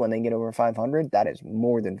believe when they get over 500, that is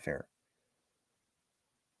more than fair.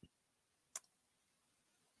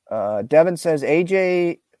 Devin says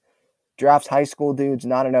AJ drafts high school dudes,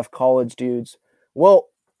 not enough college dudes. Well,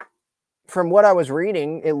 from what I was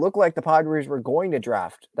reading, it looked like the Padres were going to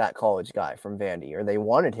draft that college guy from Vandy, or they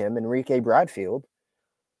wanted him, Enrique Bradfield.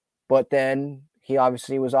 But then he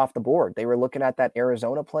obviously was off the board. They were looking at that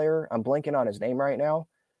Arizona player. I'm blanking on his name right now,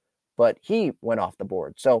 but he went off the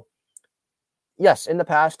board. So, yes, in the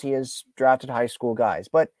past, he has drafted high school guys,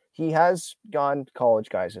 but he has gone college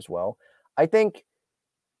guys as well. I think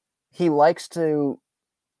he likes to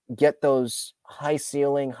get those high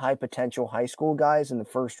ceiling, high potential high school guys in the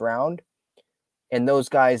first round. And those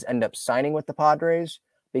guys end up signing with the Padres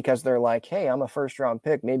because they're like, hey, I'm a first round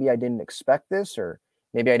pick. Maybe I didn't expect this, or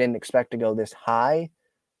maybe I didn't expect to go this high,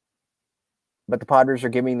 but the Padres are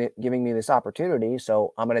giving me this opportunity.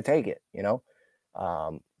 So I'm going to take it, and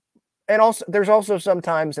also there's also some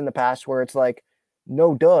times in the past where it's like,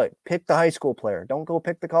 no, pick the high school player. Don't go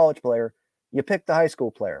pick the college player. You pick the high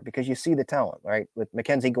school player because you see the talent, right? With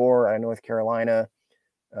Mackenzie Gore out of North Carolina,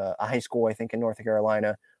 a high school, I think, in North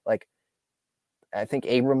Carolina. Like, I think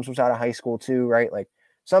Abrams was out of high school too, right? Like,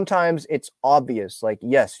 sometimes it's obvious. Like,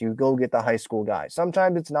 yes, you go get the high school guy.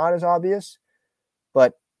 Sometimes it's not as obvious,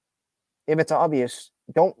 but if it's obvious,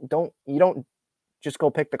 you don't just go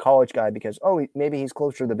pick the college guy because, oh, maybe he's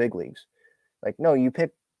closer to the big leagues. Like, no, you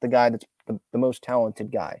pick the guy that's the most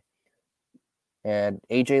talented guy. And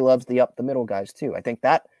AJ loves the up the middle guys too. I think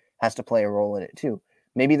that has to play a role in it too.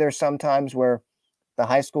 Maybe there's some times where the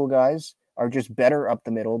high school guys are just better up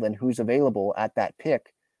the middle than who's available at that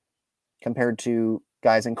pick compared to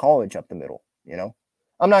guys in college up the middle, you know?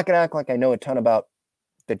 I'm not going to act like I know a ton about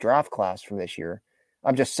the draft class from this year.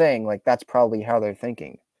 I'm just saying, like, that's probably how they're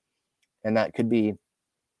thinking. And that could be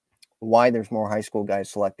why there's more high school guys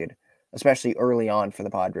selected, especially early on for the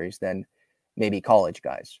Padres than maybe college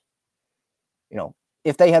guys. You know,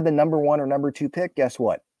 if they had the number 1 or number 2 pick, guess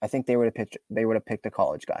what? I think they would have picked a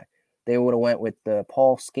college guy. They would have went with the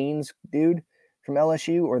Paul Skeens dude from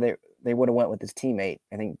LSU, or they would have went with his teammate.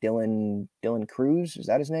 I think Dylan Cruz, is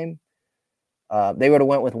that his name? They would have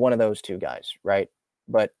went with one of those two guys, right?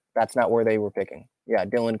 But that's not where they were picking. Yeah,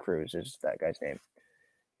 Dylan Cruz is that guy's name.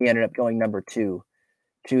 He ended up going number 2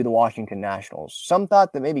 to the Washington Nationals. Some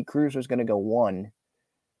thought that maybe Cruz was going to go 1.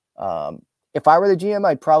 If I were the GM,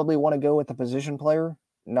 I'd probably want to go with a position player,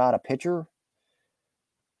 not a pitcher.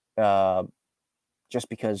 Just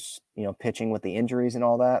because, you know, pitching with the injuries and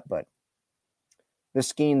all that. But the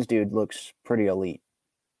Skeens dude looks pretty elite.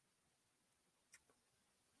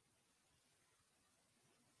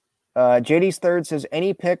 JD's third says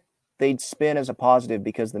any pick they'd spin as a positive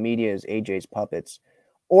because the media is AJ's puppets.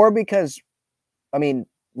 Or because, I mean,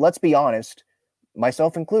 let's be honest,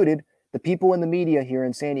 myself included, the people in the media here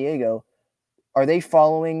in San Diego, are they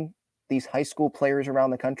following these high school players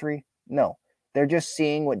around the country? No. They're just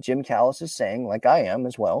seeing what Jim Callis is saying, like I am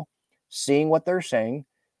as well, seeing what they're saying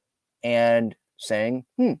and saying,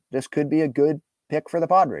 this could be a good pick for the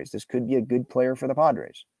Padres. This could be a good player for the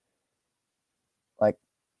Padres. Like,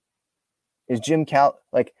 is Jim Callis,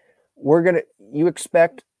 like, you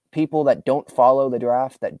expect people that don't follow the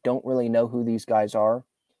draft, that don't really know who these guys are,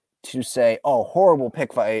 to say, oh, horrible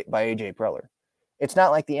pick by AJ Preller. It's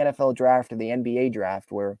not like the NFL draft or the NBA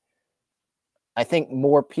draft where I think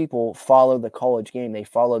more people follow the college game. They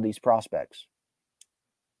follow these prospects,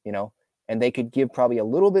 you know, and they could give probably a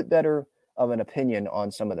little bit better of an opinion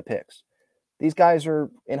on some of the picks. These guys are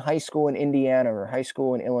in high school in Indiana or high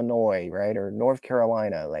school in Illinois, right? Or North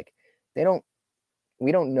Carolina. Like, we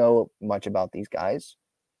don't know much about these guys.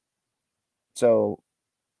 So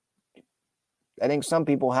I think some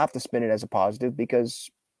people have to spin it as a positive, because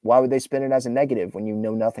why would they spin it as a negative when you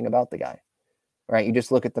know nothing about the guy, right? You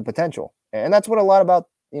just look at the potential. And that's what a lot about,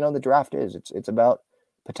 you know, the draft is. It's about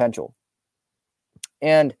potential.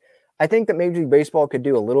 And I think that Major League Baseball could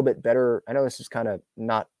do a little bit better. I know this is kind of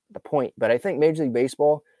not the point, but I think Major League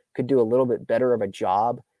Baseball could do a little bit better of a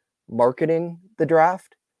job marketing the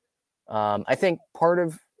draft. I think part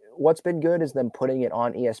of what's been good is them putting it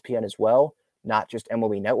on ESPN as well, not just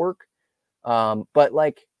MLB Network. But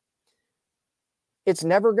like, it's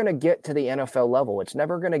never going to get to the NFL level. It's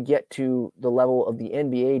never going to get to the level of the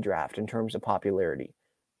NBA draft in terms of popularity,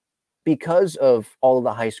 because of all of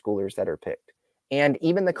the high schoolers that are picked. And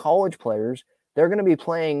even the college players, they're going to be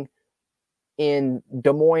playing in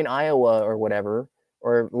Des Moines, Iowa or whatever,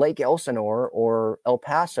 or Lake Elsinore or El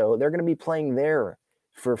Paso. They're going to be playing there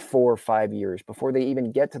for 4 or 5 years before they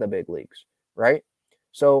even get to the big leagues, right?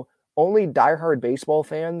 So only diehard baseball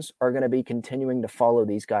fans are going to be continuing to follow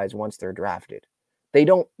these guys once they're drafted. They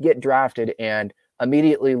don't get drafted and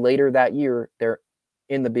immediately later that year, they're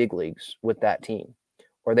in the big leagues with that team.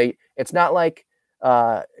 Or it's not like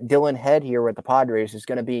Dylan Head here with the Padres is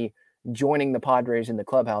going to be joining the Padres in the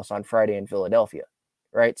clubhouse on Friday in Philadelphia,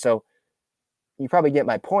 right? So you probably get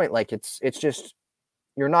my point. Like, it's just,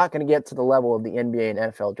 you're not going to get to the level of the NBA and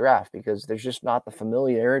NFL draft because there's just not the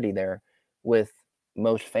familiarity there with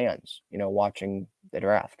most fans, you know, watching the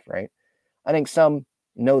draft, right? I think some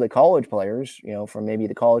know the college players, you know, from maybe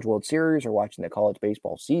the College World Series or watching the college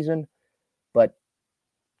baseball season, but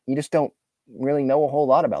you just don't really know a whole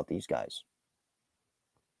lot about these guys.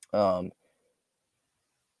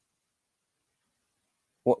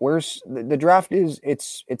 Where's the draft is?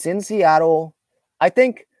 It's in Seattle. I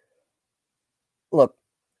think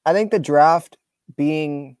the draft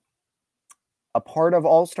being a part of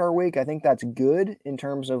All-Star Week, I think that's good in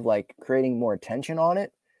terms of like creating more attention on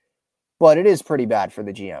it. But it is pretty bad for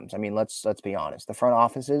the GMs. I mean, let's be honest. The front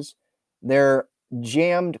offices, they're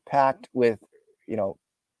jammed packed with, you know,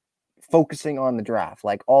 focusing on the draft,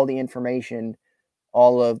 like all the information,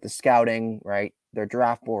 all of the scouting, right? Their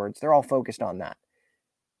draft boards, they're all focused on that.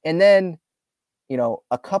 And then,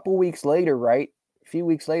 a couple weeks later, right? A few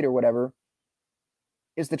weeks later, whatever,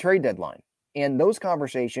 is the trade deadline. And those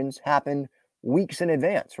conversations happen weeks in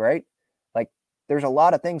advance, right? Like there's a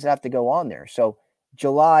lot of things that have to go on there. So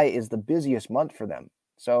July is the busiest month for them.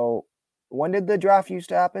 So when did the draft used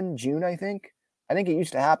to happen? June, I think. I think it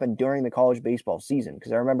used to happen during the college baseball season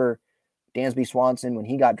because I remember Dansby Swanson when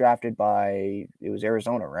he got drafted by, it was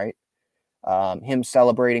Arizona, right? Him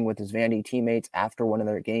celebrating with his Vandy teammates after one of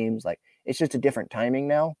their games. Like it's just a different timing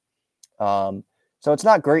now. So it's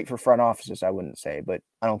not great for front offices, I wouldn't say, but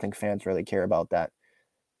I don't think fans really care about that.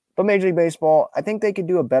 But Major League Baseball, I think they could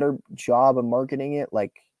do a better job of marketing it,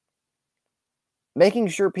 like making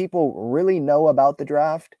sure people really know about the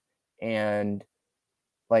draft and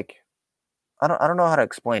like I don't know how to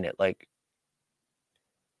explain it. Like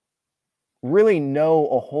really know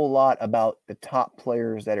a whole lot about the top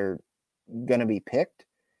players that are going to be picked.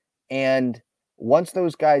 And once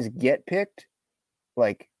those guys get picked,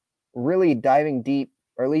 like really diving deep,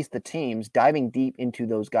 or at least the teams diving deep into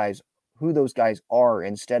those guys, who those guys are,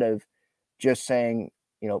 instead of just saying,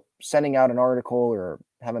 sending out an article or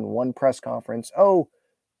having one press conference. Oh,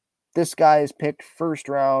 this guy is picked first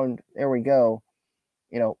round. There we go.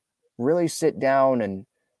 Really sit down and,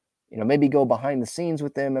 maybe go behind the scenes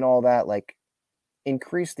with them and all that. Like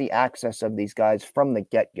increase the access of these guys from the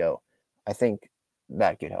get-go. I think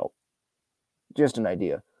that could help. Just an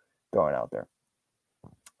idea throwing out there.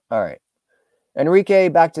 All right. Enrique,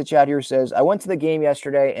 back to the chat here, says, I went to the game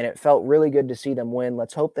yesterday and it felt really good to see them win.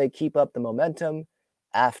 Let's hope they keep up the momentum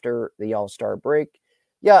after the All-Star break.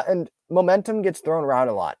 Yeah, and momentum gets thrown around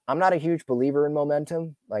a lot. I'm not a huge believer in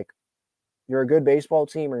momentum. Like, you're a good baseball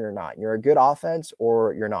team or you're not. You're a good offense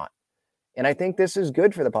or you're not. And I think this is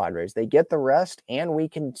good for the Padres. They get the rest and we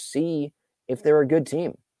can see if they're a good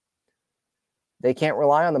team. They can't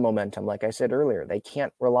rely on the momentum, like I said earlier. They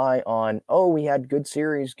can't rely on, we had good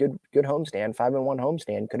series, good homestand, 5-1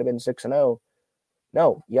 homestand, could have been 6-0.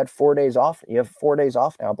 No, you had 4 days off. You have 4 days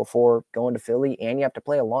off now before going to Philly, and you have to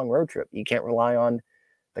play a long road trip. You can't rely on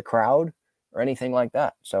the crowd or anything like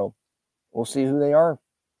that. So we'll see who they are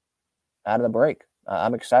out of the break.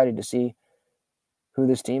 I'm excited to see who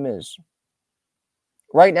this team is.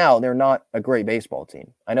 Right now, they're not a great baseball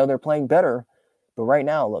team. I know they're playing better, but right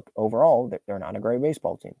now, look, overall, they're not a great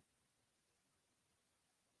baseball team.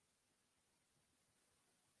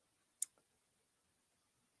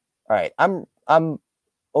 All right, I'm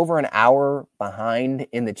over an hour behind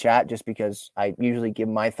in the chat just because I usually give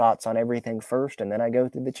my thoughts on everything first and then I go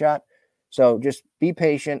through the chat. So just be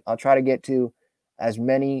patient. I'll try to get to as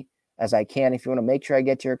many as I can. If you want to make sure I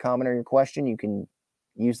get to your comment or your question, you can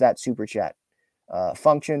use that super chat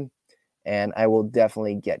function, and I will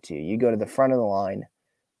definitely get to you. You go to the front of the line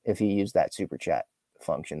if you use that super chat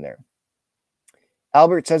function there.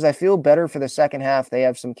 Albert says, I feel better for the second half. They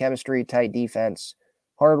have some chemistry, tight defense,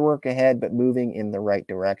 hard work ahead, but moving in the right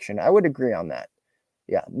direction. I would agree on that.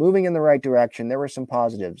 Yeah, moving in the right direction. There were some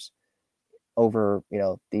positives over,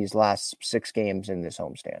 these last 6 games in this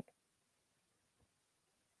homestand.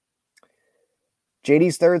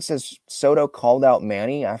 JD's third says Soto called out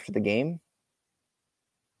Manny after the game.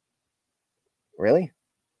 Really?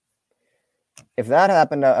 If that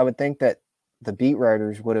happened, I would think that the beat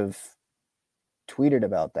writers would have tweeted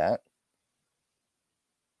about that.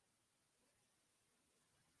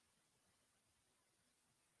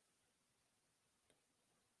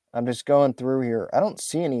 I'm just going through here. I don't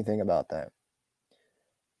see anything about that.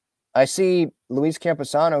 I see Luis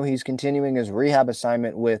Camposano, he's continuing his rehab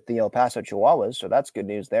assignment with the El Paso Chihuahuas, so that's good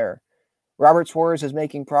news there. Robert Suarez is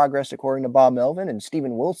making progress according to Bob Melvin, and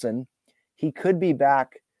Steven Wilson, he could be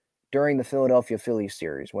back during the Philadelphia Phillies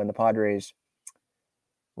series when the Padres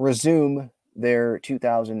resume their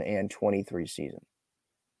 2023 season.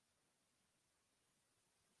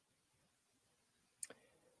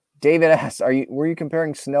 David asks, were you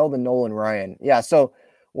comparing Snell to Nolan Ryan? Yeah, so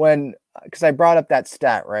because I brought up that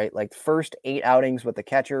stat, right? Like first 8 outings with the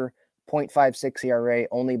catcher, 0.56 ERA,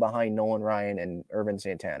 only behind Nolan Ryan and Irvin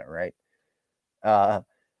Santana, right?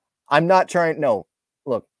 I'm not trying, no,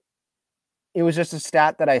 look, it was just a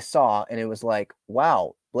stat that I saw, and it was like,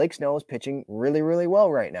 wow, Blake Snell is pitching really, really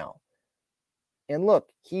well right now. And look,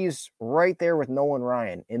 he's right there with Nolan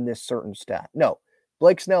Ryan in this certain stat. No,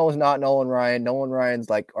 Blake Snell is not Nolan Ryan. Nolan Ryan's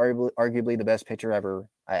like arguably the best pitcher ever.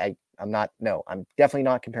 I'm definitely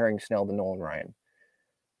not comparing Snell to Nolan Ryan.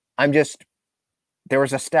 There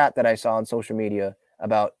was a stat that I saw on social media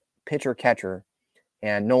about pitcher-catcher,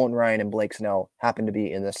 and Nolan Ryan and Blake Snell happen to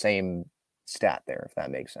be in the same stat there, if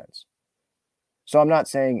that makes sense. So I'm not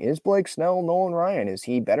saying, is Blake Snell Nolan Ryan? Is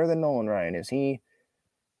he better than Nolan Ryan? Is he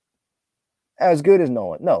as good as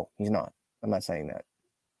Nolan. No, he's not. I'm not saying that.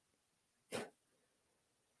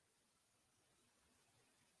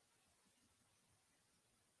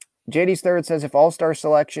 JD's Third says if all-star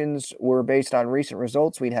selections were based on recent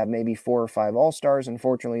results, we'd have maybe 4 or 5 all-stars.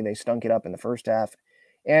 Unfortunately, they stunk it up in the first half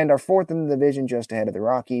and are fourth in the division just ahead of the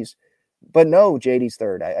Rockies. But no, JD's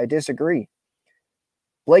Third, I disagree.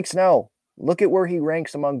 Blake Snell, look at where he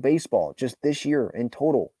ranks among baseball just this year in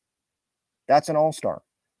total. That's an all-star.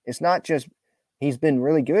 It's not just he's been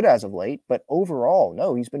really good as of late, but overall,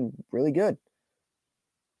 no, he's been really good.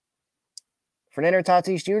 Fernando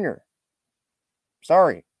Tatis Jr.,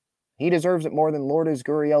 sorry. He deserves it more than Lourdes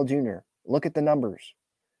Gurriel Jr. Look at the numbers.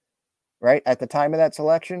 Right? At the time of that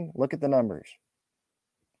selection, look at the numbers.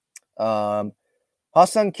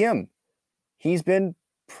 Ha-Seong Kim, he's been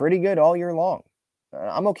pretty good all year long.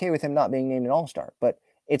 I'm okay with him not being named an all-star, but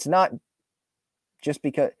it's not just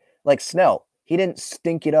because, like Snell, he didn't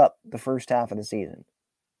stink it up the first half of the season.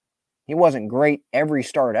 He wasn't great every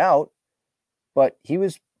start out, but he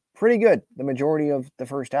was pretty good the majority of the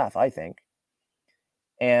first half, I think.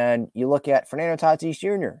 And you look at Fernando Tatis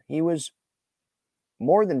Jr., he was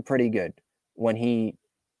more than pretty good when he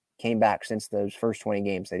came back since those first 20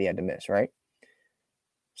 games that he had to miss, right?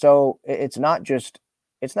 So it's not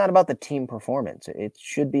about the team performance. It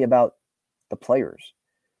should be about the players.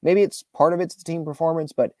 Maybe it's part of it's the team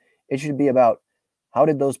performance, but it should be about how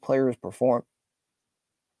did those players perform?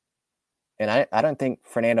 And I don't think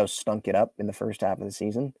Fernando stunk it up in the first half of the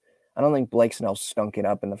season. I don't think Blake Snell stunk it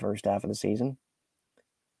up in the first half of the season.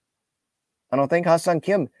 I don't think Ha-Seong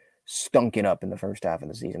Kim stunk it up in the first half of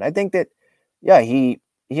the season. I think that, yeah, he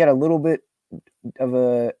had a little bit of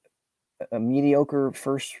a mediocre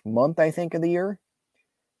first month, I think, of the year,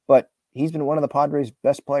 but he's been one of the Padres'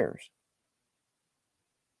 best players.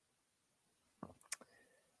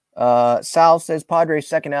 Sal says Padres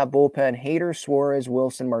second half bullpen: Hader, Suarez,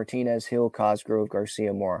 Wilson, Martinez, Hill, Cosgrove,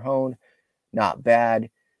 Garcia, Morejon. Not bad.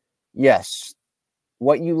 Yes,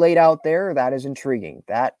 what you laid out there, that is intriguing.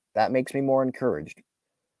 That makes me more encouraged.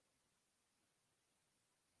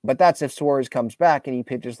 But that's if Suarez comes back and he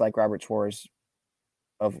pitches like Robert Suarez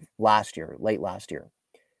of last year, late last year.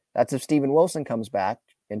 That's if Steven Wilson comes back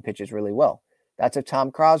and pitches really well. That's if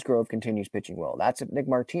Tom Cosgrove continues pitching well. That's if Nick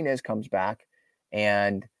Martinez comes back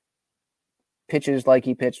and pitches like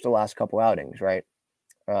he pitched the last couple outings, right?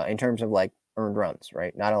 In terms of like earned runs,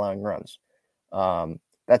 right? Not allowing runs.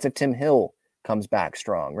 That's if Tim Hill comes back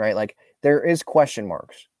strong, right? Like there is question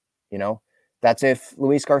marks, you know? That's if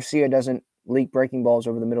Luis Garcia doesn't leak breaking balls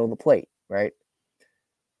over the middle of the plate, right?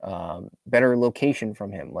 Better location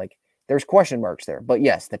from him. Like there's question marks there. But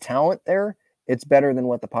yes, the talent there, it's better than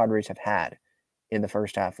what the Padres have had in the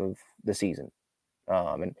first half of the season.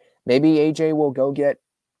 And maybe AJ will go get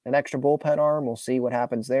an extra bullpen arm. We'll see what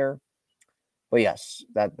happens there. But yes,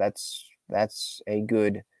 that's a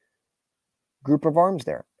good group of arms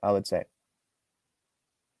there, I would say.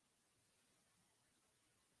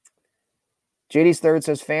 JD's Third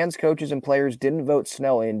says fans, coaches, and players didn't vote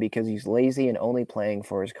Snell in because he's lazy and only playing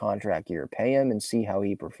for his contract year. Pay him and see how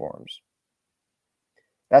he performs.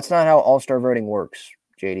 That's not how all-star voting works,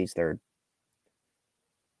 JD's Third.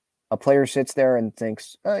 A player sits there and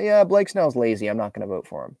thinks, oh, yeah, Blake Snell's lazy. I'm not going to vote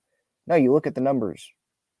for him. No, you look at the numbers.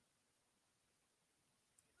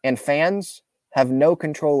 And fans have no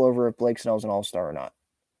control over if Blake Snell's an all-star or not.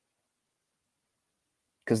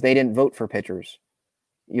 Because they didn't vote for pitchers.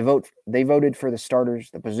 They voted for the starters,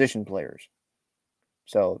 the position players.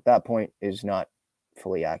 So that point is not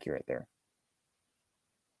fully accurate there.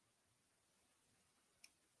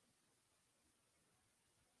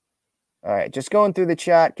 All right, just going through the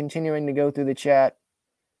chat, continuing to go through the chat.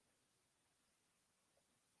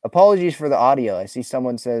 Apologies for the audio. I see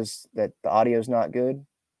someone says that the audio is not good.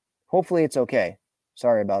 Hopefully it's okay.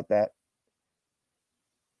 Sorry about that.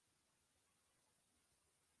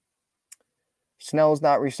 Snell's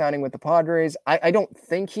not re-signing with the Padres. I don't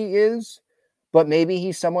think he is, but maybe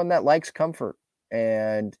he's someone that likes comfort.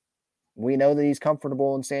 And we know that he's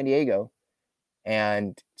comfortable in San Diego.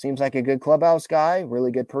 And seems like a good clubhouse guy.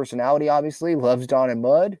 Really good personality, obviously. Loves Don and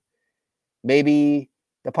Mud. Maybe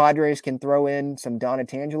the Padres can throw in some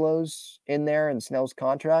Donatangelos in there in Snell's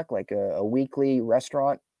contract, like a weekly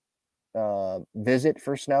restaurant visit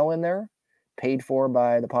for Snell in there, paid for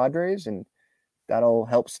by the Padres, and that'll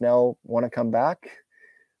help Snell want to come back.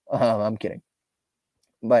 I'm kidding.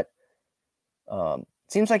 But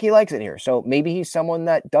seems like he likes it here. So maybe he's someone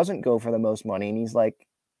that doesn't go for the most money, and he's like,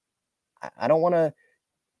 I don't want to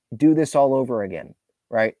do this all over again,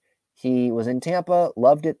 right? He was in Tampa,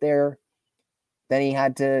 loved it there. Then he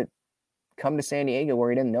had to come to San Diego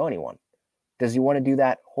where he didn't know anyone. Does he want to do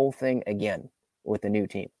that whole thing again with a new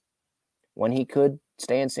team when he could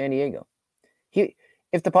stay in San Diego?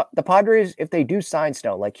 If the Padres, if they do sign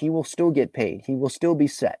Snow, like, he will still get paid. He will still be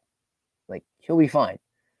set. Like, he'll be fine.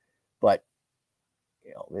 But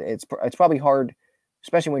it's probably hard,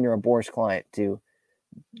 especially when you're a Boris client, to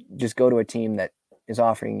just go to a team that is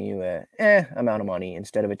offering you a amount of money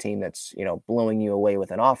instead of a team that's blowing you away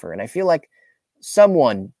with an offer. And I feel like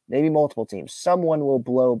someone, maybe multiple teams, someone will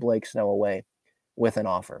blow Blake Snow away with an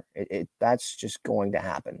offer. That's just going to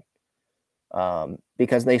happen.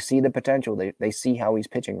 Because they see the potential. They see how he's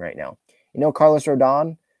pitching right now. Carlos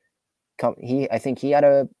Rodon, I think he had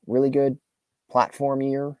a really good platform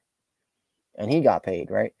year, and he got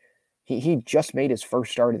paid, right? He just made his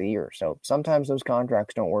first start of the year, so sometimes those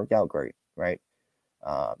contracts don't work out great, right?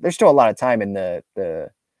 There's still a lot of time in the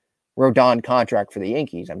Rodon contract for the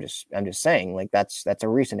Yankees. I'm just saying, like, that's a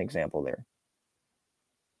recent example there.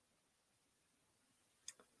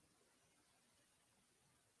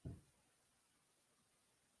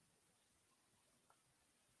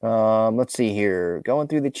 Let's see here. Going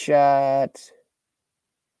through the chat.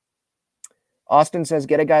 Austin says,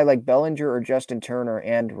 get a guy like Bellinger or Justin Turner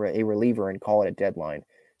and a reliever and call it a deadline.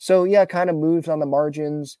 So, yeah, kind of moves on the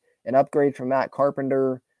margins, an upgrade from Matt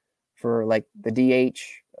Carpenter for, like, the DH,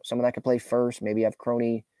 someone that could play first, maybe have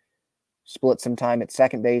Crony split some time at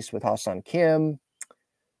second base with Ha-Seong Kim.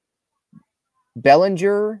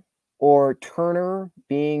 Bellinger or Turner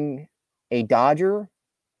being a Dodger,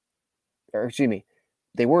 or excuse me,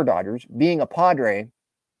 they were Dodgers, being a Padre.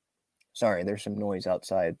 Sorry, there's some noise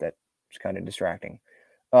outside that's kind of distracting.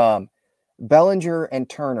 Bellinger and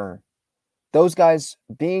Turner, those guys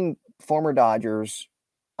being former Dodgers,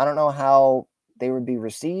 I don't know how they would be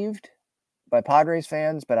received by Padres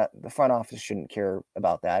fans, but the front office shouldn't care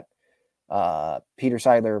about that. Peter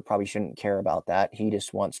Seidler probably shouldn't care about that. He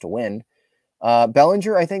just wants to win.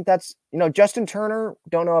 Bellinger, I think that's, Justin Turner,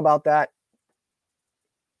 don't know about that.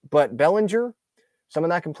 But Bellinger, someone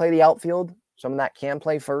that can play the outfield, someone that can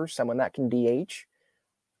play first, someone that can DH,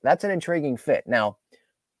 that's an intriguing fit. Now,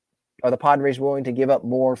 are the Padres willing to give up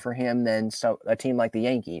more for him than a team like the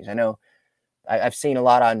Yankees? I know I've seen a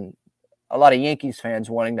lot of Yankees fans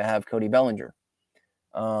wanting to have Cody Bellinger.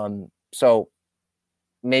 So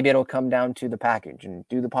maybe it'll come down to the package. And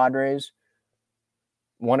do the Padres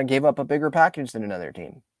want to give up a bigger package than another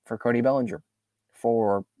team for Cody Bellinger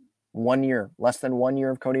for 1 year, less than 1 year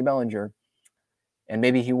of Cody Bellinger? And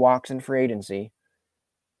maybe he walks in free agency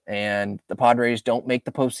and the Padres don't make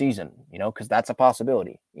the postseason, because that's a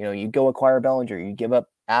possibility. You go acquire Bellinger, you give up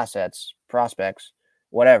assets, prospects,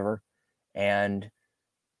 whatever, and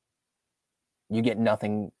you get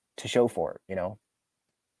nothing to show for it,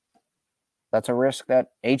 That's a risk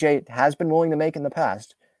that AJ has been willing to make in the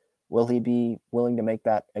past. Will he be willing to make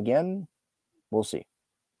that again? We'll see.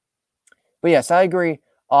 But yes, I agree,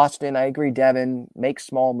 Austin. I agree, Devin. Make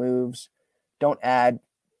small moves. Don't add.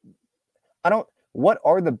 What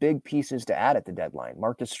are the big pieces to add at the deadline?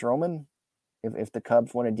 Marcus Stroman, if the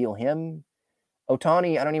Cubs want to deal him.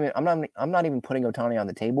 Ohtani, I'm not even putting Ohtani on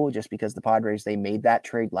the table just because the Padres, they made that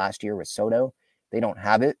trade last year with Soto. They don't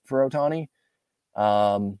have it for Ohtani.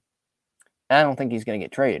 And I don't think he's going to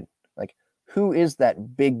get traded. Like, who is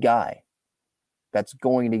that big guy that's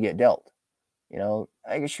going to get dealt?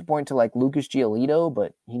 I guess you point to like Lucas Giolito,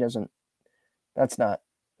 but he doesn't. That's not.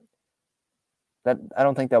 That I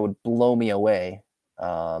don't think that would blow me away.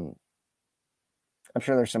 I'm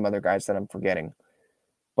sure there's some other guys that I'm forgetting,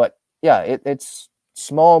 but yeah, it's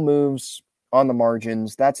small moves on the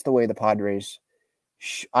margins. That's the way the Padres,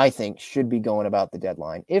 I think, should be going about the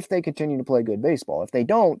deadline if they continue to play good baseball. If they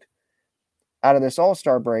don't, out of this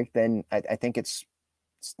All-Star break, then I think it's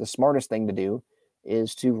the smartest thing to do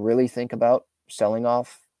is to really think about selling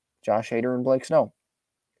off Josh Hader and Blake Snow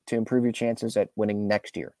to improve your chances at winning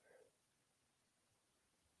next year.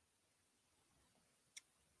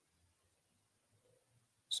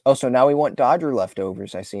 Oh, so now we want Dodger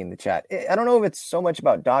leftovers, I see in the chat. I don't know if it's so much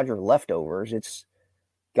about Dodger leftovers. It's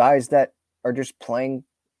guys that are just playing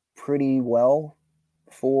pretty well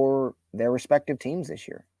for their respective teams this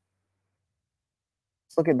year.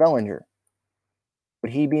 Let's look at Bellinger.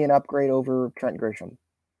 Would he be an upgrade over Trent Grisham?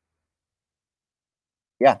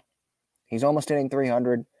 Yeah. He's almost hitting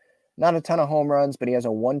 300. Not a ton of home runs, but he has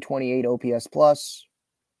a 128 OPS plus.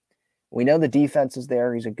 We know the defense is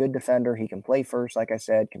there. He's a good defender. He can play first, like I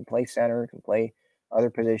said, can play center, can play other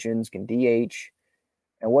positions, can DH.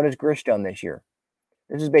 And what has Grish done this year?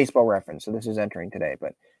 This is Baseball Reference, so this is entering today,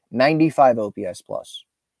 but 95 OPS plus.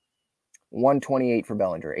 128 for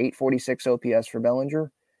Bellinger. 846 OPS for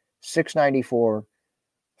Bellinger. 694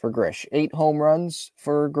 for Grish. 8 home runs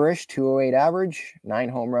for Grish, 208 average. 9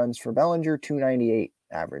 home runs for Bellinger, 298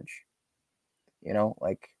 average. You know,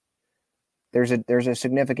 like there's a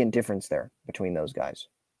significant difference there between those guys.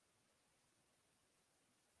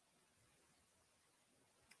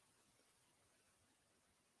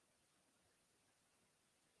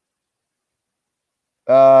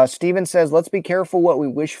 Steven says, let's be careful what we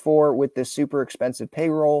wish for with this super expensive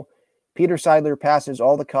payroll. Peter Seidler passes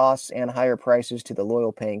all the costs and higher prices to the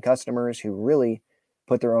loyal paying customers who really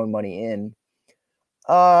put their own money in.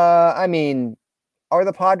 I mean, are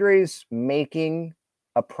the Padres making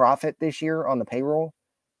a profit this year on the payroll?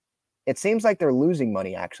 It seems like they're losing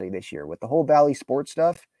money actually this year with the whole Valley Sports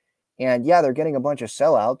stuff. And yeah, they're getting a bunch of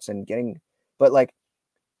sellouts but like,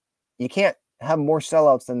 you can't have more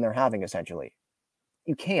sellouts than they're having essentially.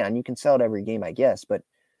 You can sell it every game, I guess, but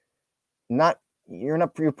you're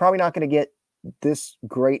probably not going to get this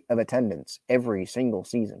great of attendance every single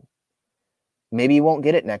season. Maybe you won't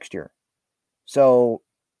get it next year. So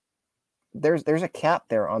there's a cap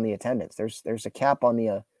there on the attendance. There's a cap on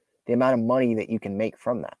the amount of money that you can make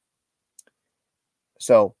from that.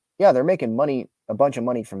 So yeah, they're making a bunch of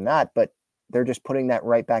money from that, but they're just putting that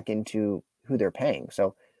right back into who they're paying.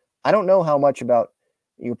 So I don't know how much about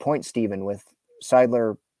your point, Steven, with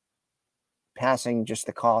Seidler passing just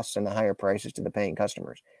the costs and the higher prices to the paying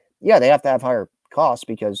customers. Yeah, they have to have higher costs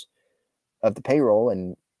because of the payroll,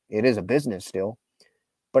 and it is a business still.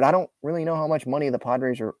 But I don't really know how much money the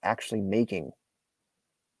Padres are actually making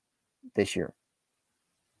this year.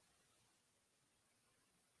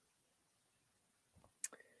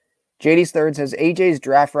 JD's Third says, AJ's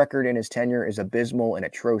draft record in his tenure is abysmal and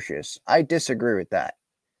atrocious. I disagree with that.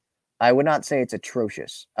 I would not say it's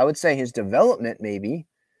atrocious. I would say his development maybe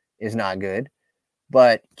is not good.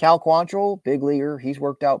 But Cal Quantrill, big leaguer, he's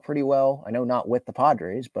worked out pretty well. I know not with the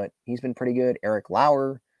Padres, but he's been pretty good. Eric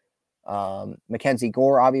Lauer, Mackenzie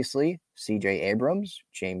Gore, obviously, CJ Abrams,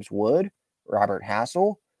 James Wood, Robert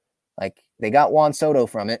Hassel. Like, they got Juan Soto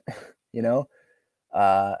from it, you know.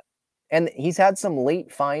 And he's had some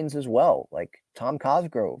late finds as well, like Tom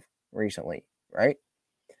Cosgrove recently, right?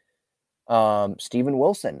 Steven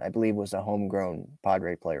Wilson, I believe, was a homegrown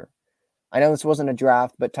Padre player. I know this wasn't a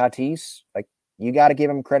draft, but Tatis, like, you got to give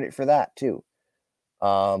him credit for that too.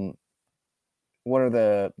 What are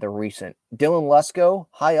the recent? Dylan Lesko,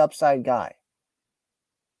 high upside guy.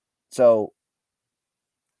 So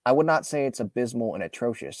I would not say it's abysmal and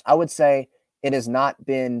atrocious. I would say it has not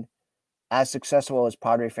been as successful as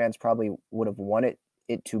Padre fans probably would have wanted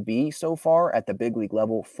it to be so far at the big league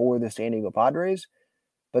level for the San Diego Padres.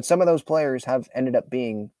 But some of those players have ended up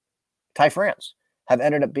being, Ty France, have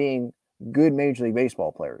ended up being good Major League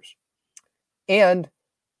Baseball players. And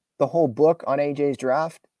the whole book on AJ's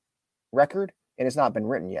draft record, it has not been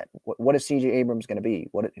written yet. What is CJ Abrams going to be?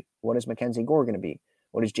 What is Mackenzie Gore going to be?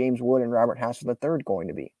 What is James Wood and Robert Hassel III going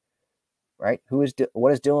to be? Right? What is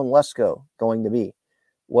Dylan Lesko going to be?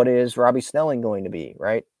 What is Robbie Snelling going to be?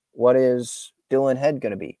 Right? What is Dylan Head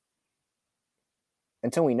going to be?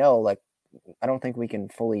 Until we know, like, I don't think we can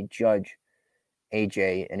fully judge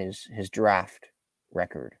AJ and his draft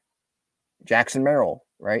record. Jackson Merrill,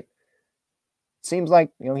 right? Seems like,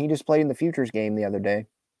 he just played in the futures game the other day.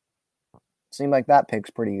 Seemed like that pick's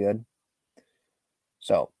pretty good.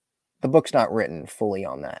 So, the book's not written fully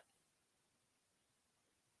on that.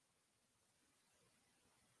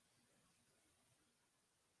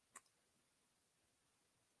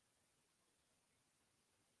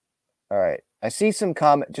 All right. I see some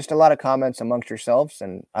just a lot of comments amongst yourselves,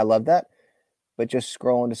 and I love that. But just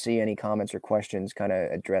scrolling to see any comments or questions kind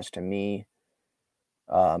of addressed to me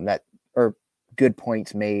that or good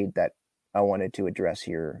points made that I wanted to address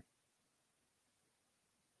here.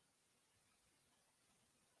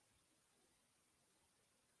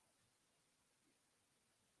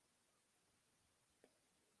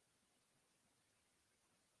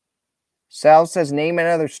 Sal says, name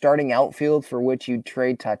another starting outfield for which you'd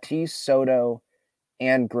trade Tatis, Soto,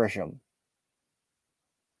 and Grisham.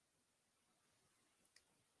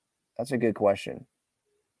 That's a good question.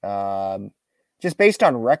 Just based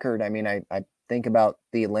on record, I mean, I think about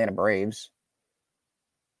the Atlanta Braves.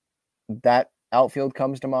 That outfield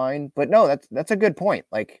comes to mind. But no, that's a good point.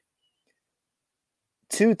 Like,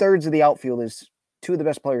 2/3 of the outfield is two of the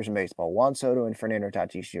best players in baseball, Juan Soto and Fernando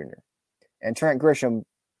Tatis Jr. And Trent Grisham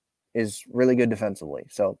is really good defensively.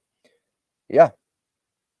 So, yeah.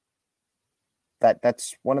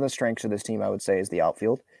 That's one of the strengths of this team, I would say, is the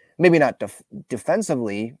outfield. Maybe not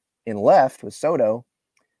defensively in left with Soto,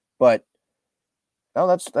 but no,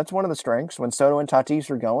 that's one of the strengths. When Soto and Tatis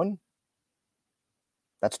are going,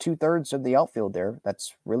 that's 2/3 of the outfield there.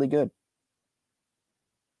 That's really good.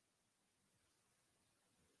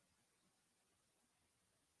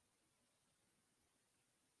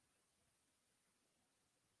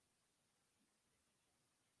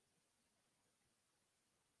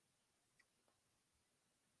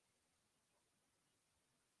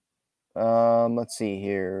 Let's see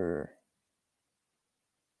here.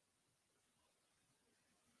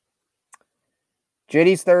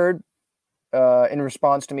 JD's third, in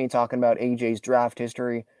response to me talking about AJ's draft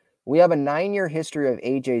history. We have a 9-year history of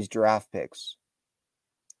AJ's draft picks.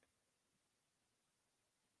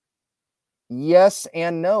 Yes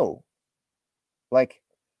and no. Like,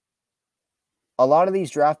 a lot of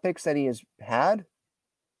these draft picks that he has had,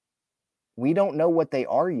 we don't know what they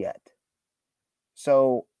are yet.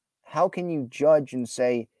 So how can you judge and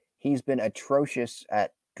say he's been atrocious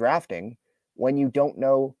at drafting when you don't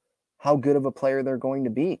know how good of a player they're going to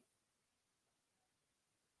be?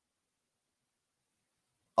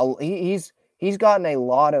 He's gotten a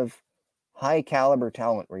lot of high caliber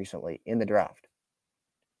talent recently in the draft.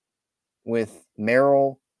 With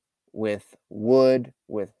Merrill, with Wood,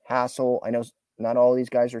 with Hassel. I know not all these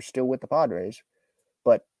guys are still with the Padres,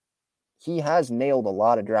 but he has nailed a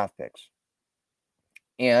lot of draft picks.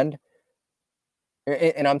 And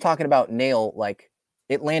I'm talking about nail, like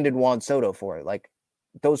it landed Juan Soto for it. Like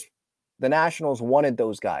the Nationals wanted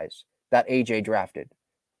those guys that AJ drafted.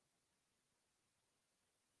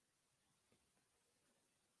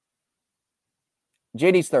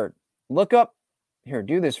 JD's third. Look up, here,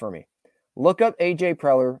 do this for me. Look up AJ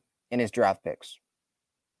Preller and his draft picks.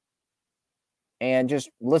 And just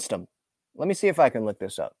list them. Let me see if I can look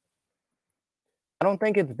this up. I don't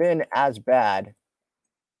think it's been as bad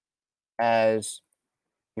as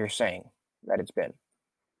you're saying that it's been.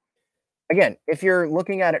 Again, if you're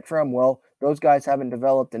looking at it from, well, those guys haven't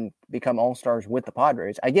developed and become all-stars with the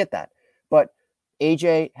Padres, I get that. But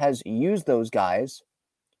AJ has used those guys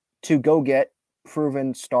to go get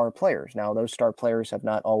proven star players. Now, those star players have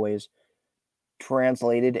not always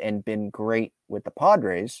translated and been great with the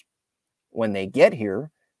Padres when they get here,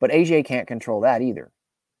 but AJ can't control that either.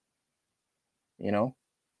 You know?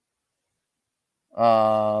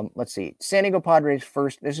 Let's see. San Diego Padres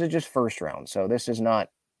first. This is just first round, so this is not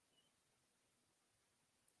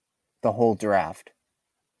the whole draft.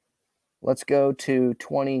 Let's go to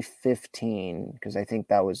 2015 because I think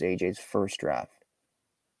that was AJ's first draft.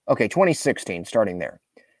 Okay, 2016, starting there.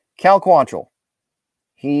 Cal Quantrill.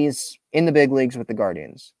 He's in the big leagues with the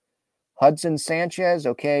Guardians. Hudson Sanchez,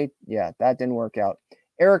 okay, yeah, that didn't work out.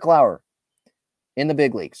 Eric Lauer, in the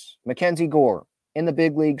big leagues. Mackenzie Gore, in the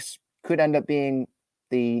big leagues, could end up being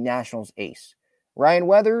the Nationals ace. Ryan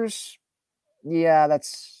Weathers, yeah,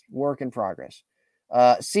 that's work in progress.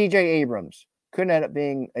 CJ Abrams could end up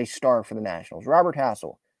being a star for the Nationals. Robert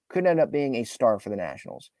Hassel could end up being a star for the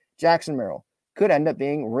Nationals. Jackson Merrill could end up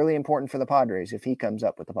being really important for the Padres if he comes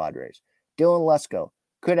up with the Padres. Dylan Lesko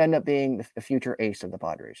could end up being the future ace of the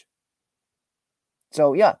Padres.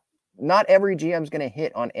 So, yeah, not every GM is going to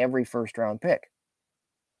hit on every first-round pick.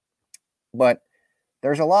 But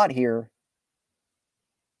there's a lot here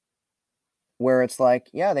where it's like,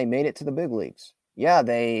 yeah, they made it to the big leagues. Yeah,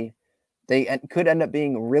 they could end up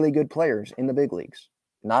being really good players in the big leagues.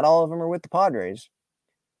 Not all of them are with the Padres.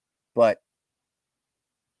 But,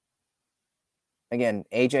 again,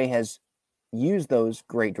 AJ has used those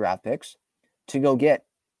great draft picks to go get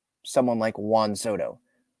someone like Juan Soto.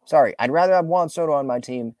 Sorry, I'd rather have Juan Soto on my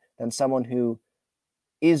team than someone who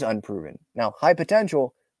is unproven. Now, high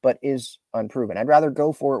potential, but is unproven. I'd rather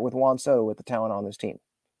go for it with Juan Soto with the talent on this team.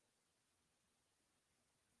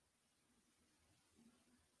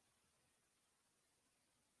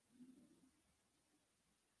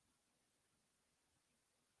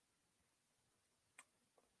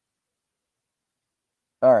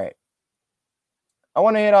 All right. I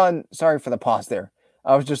want to hit on, sorry for the pause there.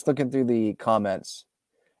 I was just looking through the comments.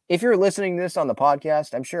 If you're listening to this on the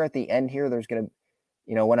podcast, I'm sure at the end here, there's going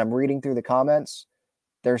to, when I'm reading through the comments,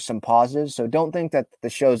 there's some pauses. So don't think that the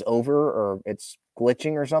show's over or it's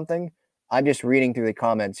glitching or something. I'm just reading through the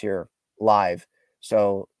comments here live.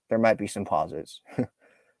 So there might be some pauses.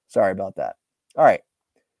 Sorry about that. All right.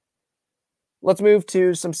 Let's move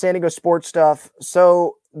to some San Diego sports stuff.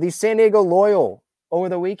 So the San Diego Loyal over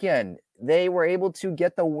the weekend, they were able to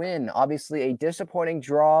get the win. Obviously, a disappointing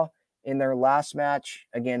draw in their last match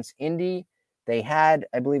against Indy. They had,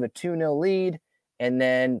 I believe, a 2-0 lead, and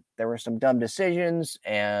then there were some dumb decisions,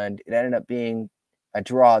 and it ended up being a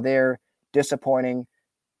draw there. Disappointing.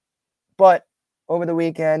 But over the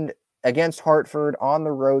weekend, against Hartford on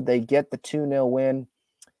the road, they get the 2-0 win.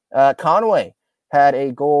 Conway had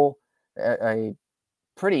a goal, a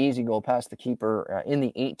pretty easy goal past the keeper in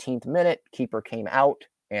the 18th minute. Keeper came out,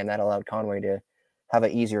 and that allowed Conway to have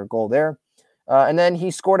an easier goal there. And then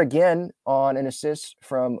he scored again on an assist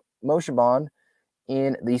from Moshaban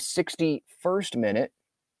in the 61st minute.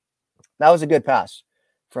 That was a good pass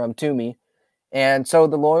from Toomey. And so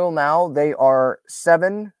the Loyal now, they are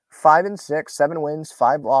 7 5-6, 7 wins,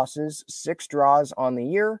 5 losses, 6 draws on the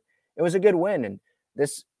year. It was a good win, and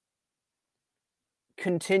this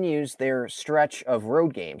continues their stretch of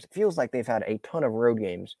road games. It feels like they've had a ton of road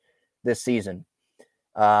games this season.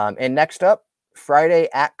 And next up, Friday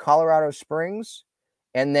at Colorado Springs,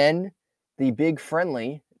 and then the big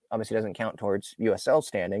friendly, obviously doesn't count towards USL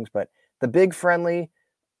standings, but the big friendly,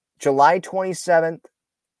 July 27th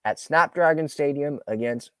at Snapdragon Stadium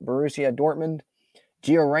against Borussia Dortmund.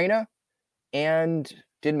 Gio Reyna, and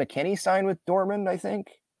did McKennie sign with Dortmund, I think?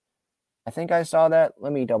 I think I saw that.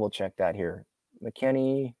 Let me double check that here.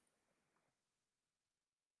 McKennie.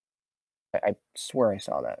 I swear I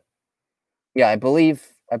saw that. Yeah, I believe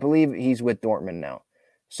he's with Dortmund now.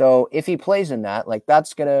 So if he plays in that, like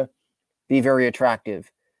that's gonna be very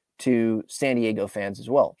attractive to San Diego fans as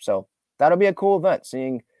well. So that'll be a cool event,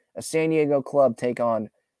 seeing a San Diego club take on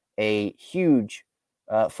a huge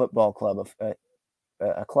football club,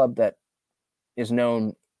 a club that is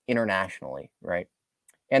known internationally, right?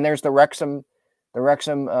 And there's the Wrexham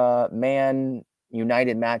Man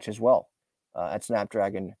United match as well at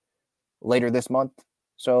Snapdragon later this month.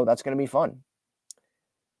 So that's going to be fun.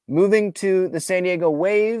 Moving to the San Diego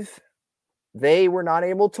Wave, they were not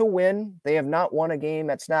able to win. They have not won a game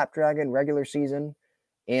at Snapdragon regular season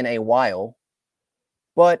in a while,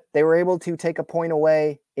 but they were able to take a point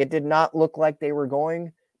away. It did not look like they were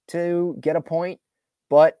going to get a point,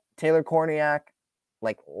 but Taylor Korniak,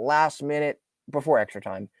 like last minute before extra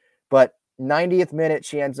time, but 90th minute,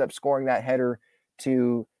 she ends up scoring that header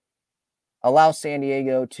to allow San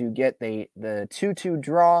Diego to get the 2-2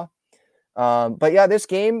 draw. But yeah, this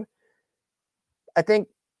game, I think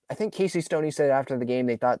Casey Stoney said after the game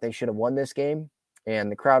they thought they should have won this game,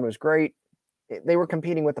 and the crowd was great. They were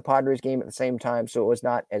competing with the Padres game at the same time, so it was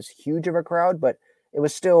not as huge of a crowd, but it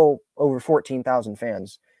was still over 14,000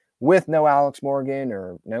 fans with no Alex Morgan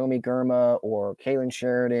or Naomi Girma or Kaylin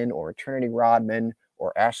Sheridan or Trinity Rodman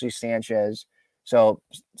or Ashley Sanchez. So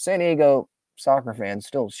San Diego soccer fans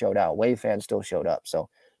still showed out. Wave fans still showed up. So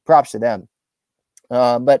props to them.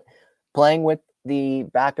 But playing with the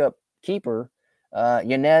backup keeper,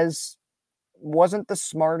 Yanez wasn't the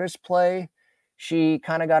smartest play. She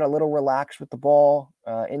kind of got a little relaxed with the ball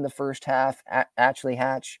in the first half. Ashley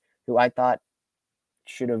Hatch, who I thought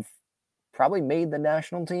should have probably made the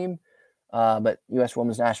national team, but U.S.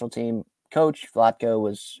 Women's National Team coach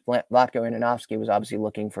Vlatko Ananovsky was obviously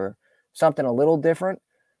looking for something a little different,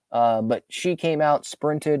 but she came out,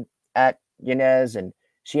 sprinted at Yanez, and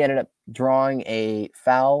she ended up drawing a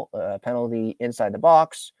foul penalty inside the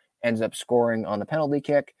box, ends up scoring on the penalty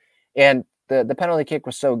kick, and the penalty kick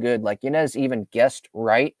was so good, like Yanez even guessed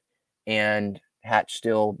right, and Hatch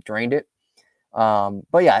still drained it.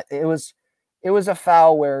 But yeah, it was a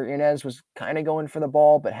foul where Yanez was kind of going for the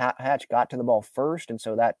ball, but Hatch got to the ball first, and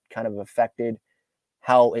so that kind of affected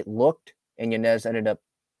how it looked, and Yanez ended up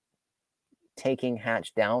taking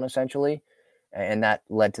Hatch down essentially, and that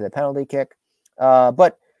led to the penalty kick.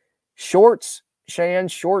 But Cheyenne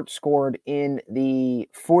Short scored in the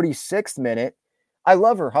 46th minute. I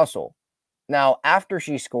love her hustle. Now, after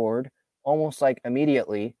she scored, almost like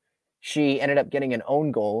immediately, she ended up getting an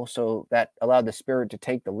own goal, so that allowed the Spirit to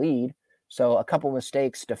take the lead. So a couple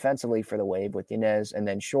mistakes defensively for the Wave with Yanez and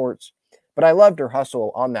then Shorts. But I loved her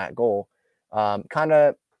hustle on that goal.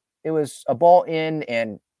 It was a ball in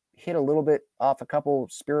and hit a little bit off a couple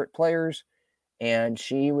Spirit players, and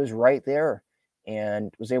she was right there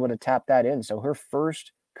and was able to tap that in. So her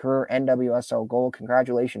first career NWSL goal,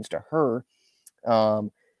 congratulations to her.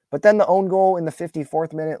 But then the own goal in the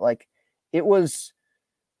 54th minute, like it was,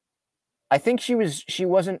 I think she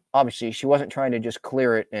wasn't trying to just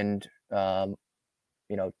clear it and,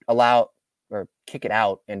 allow or kick it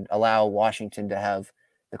out and allow Washington to have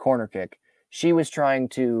the corner kick. She was trying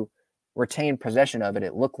to retain possession of it,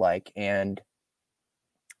 it looked like, and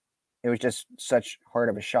it was just such hard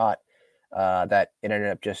of a shot that it ended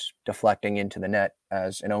up just deflecting into the net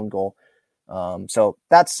as an own goal. So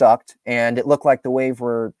that sucked, and it looked like the Wave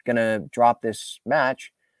were going to drop this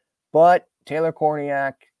match, but Taylor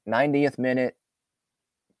Korniak, 90th minute,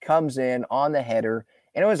 comes in on the header,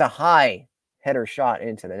 and it was a high header shot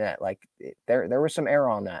into the net. Like there was some air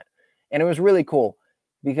on that, and it was really cool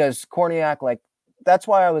because Korniak, like that's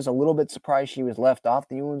why I was a little bit surprised she was left off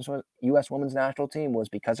the U.S. Women's National Team, was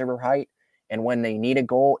because of her height. And when they need a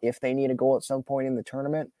goal, if they need a goal at some point in the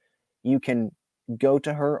tournament, you can go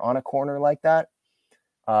to her on a corner like that.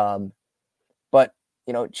 But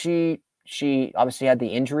she obviously had the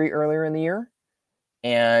injury earlier in the year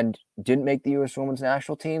and didn't make the U.S. Women's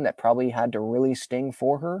National Team. That probably had to really sting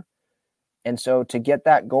for her. And so to get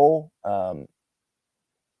that goal,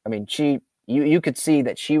 she you could see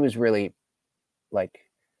that she was really like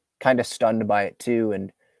kind of stunned by it too,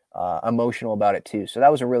 and emotional about it too. So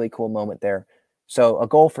that was a really cool moment there. So a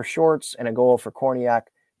goal for Shorts and a goal for Korniak.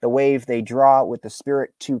 The Wave, they draw with the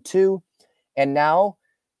Spirit 2-2. And now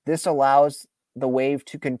this allows the Wave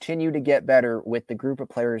to continue to get better with the group of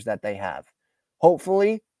players that they have.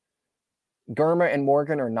 Hopefully, Germa and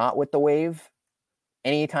Morgan are not with the Wave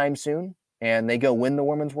anytime soon, and they go win the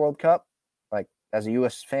Women's World Cup. Like, as a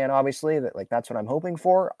U.S. fan, obviously, that's what I'm hoping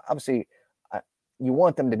for. Obviously, you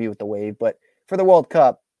want them to be with the Wave, but for the World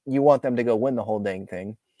Cup, you want them to go win the whole dang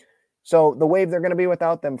thing. So the Wave, they're going to be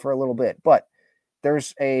without them for a little bit, but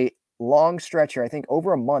there's a long stretch here, I think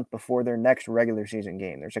over a month before their next regular season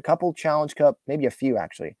game. There's a couple Challenge Cup, maybe a few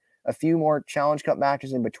actually, a few more Challenge Cup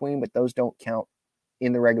matches in between, but those don't count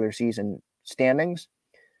in the regular season standings.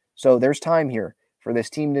 So there's time here for this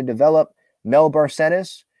team to develop. Mel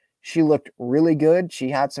Barcenas, she looked really good. She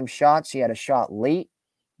had some shots. She had a shot late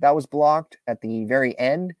that was blocked at the very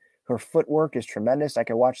end. Her footwork is tremendous. I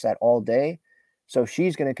could watch that all day. So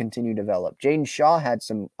she's going to continue to develop. Jaden Shaw had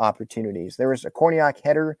some opportunities. There was a Korniak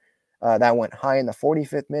header that went high in the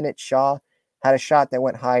 45th minute. Shaw had a shot that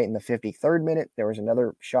went high in the 53rd minute. There was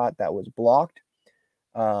another shot that was blocked,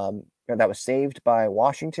 that was saved by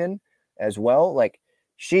Washington as well. Like,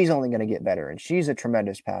 she's only going to get better, and she's a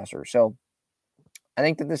tremendous passer. So I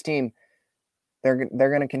think that this team, they're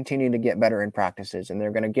going to continue to get better in practices, and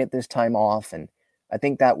they're going to get this time off, and I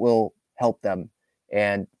think that will help them.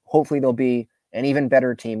 And hopefully they'll be an even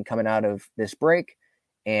better team coming out of this break.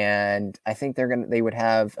 And I think they would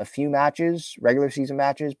have a few matches, regular season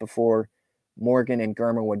matches, before Morgan and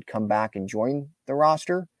Germa would come back and join the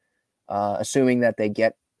roster, assuming that they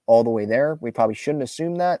get all the way there. We probably shouldn't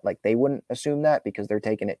assume that. Like, they wouldn't assume that because they're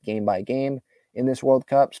taking it game by game in this World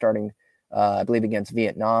Cup, starting, I believe, against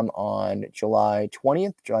Vietnam on July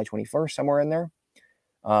 20th, July 21st, somewhere in there.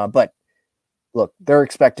 But look, they're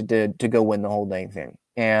expected to go win the whole dang thing.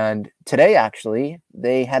 And today, actually,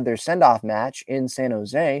 they had their send-off match in San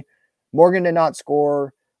Jose. Morgan did not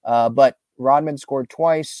score, but Rodman scored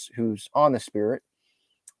twice, who's on the Spirit.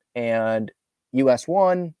 And US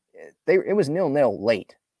won. It was 0-0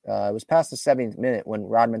 late. It was past the 70th minute when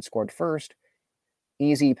Rodman scored first.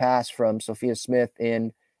 Easy pass from Sophia Smith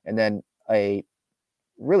in, and then a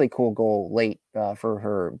really cool goal late for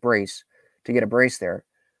her brace, to get a brace there.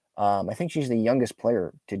 I think she's the youngest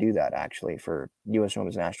player to do that, actually, for U.S.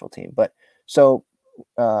 Women's National Team. But so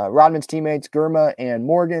Rodman's teammates, Germa and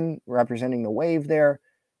Morgan, representing the Wave there,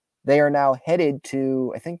 they are now headed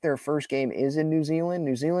to, I think their first game is in New Zealand.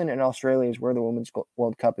 New Zealand and Australia is where the Women's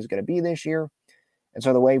World Cup is going to be this year. And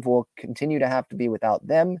so the Wave will continue to have to be without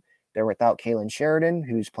them. They're without Kaylin Sheridan,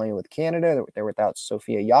 who's playing with Canada. They're without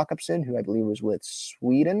Sophia Jakobsen, who I believe was with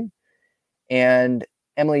Sweden. And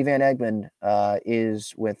Emily Van Egmond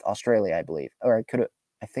is with Australia, I believe. Or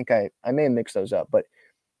I may have mixed those up, but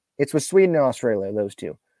it's with Sweden and Australia, those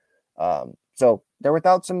two. So they're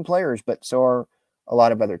without some players, but so are a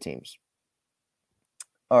lot of other teams.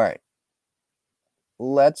 All right.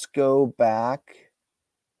 Let's go back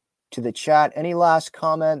to the chat. Any last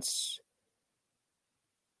comments,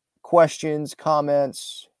 questions,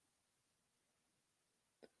 comments?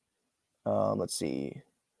 Let's see.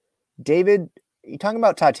 David, you talking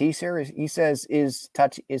about Tatis here? He says, is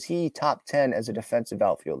he top 10 as a defensive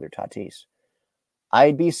outfielder, Tatis?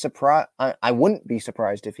 I'd be surprised. I wouldn't be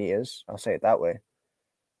surprised if he is. I'll say it that way.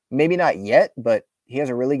 Maybe not yet, but he has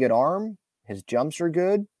a really good arm. His jumps are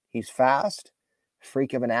good. He's fast.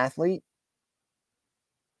 Freak of an athlete.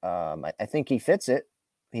 I think he fits it.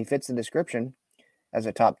 He fits the description as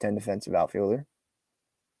a top 10 defensive outfielder.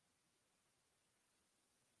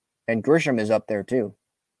 And Grisham is up there too.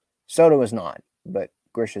 Soto is not, but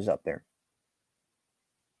Grish is up there.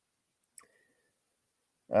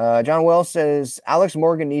 John Wells says, Alex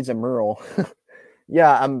Morgan needs a mural.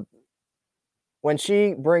 Yeah, when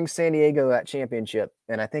she brings San Diego that championship,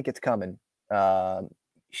 and I think it's coming,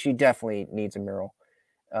 she definitely needs a mural.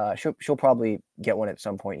 She'll probably get one at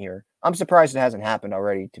some point here. I'm surprised it hasn't happened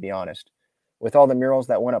already, to be honest, with all the murals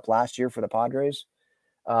that went up last year for the Padres.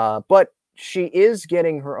 But she is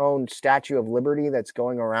getting her own Statue of Liberty that's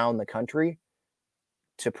going around the country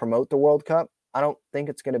to promote the World Cup. I don't think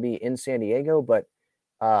it's going to be in San Diego, but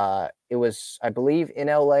it was, I believe, in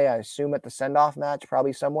LA, I assume at the send-off match,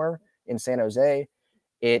 probably somewhere in San Jose.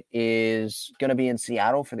 It is going to be in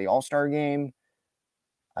Seattle for the All-Star game.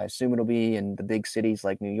 I assume it'll be in the big cities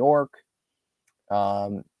like New York.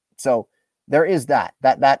 So there is that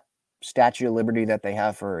Statue of Liberty that they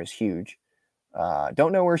have for her is huge.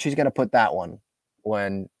 Don't know where she's going to put that one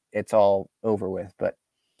when it's all over with, but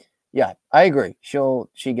yeah, I agree.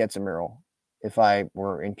 She gets a mural. if I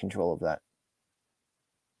were in control of that.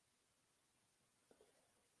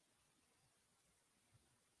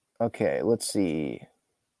 Okay, let's see.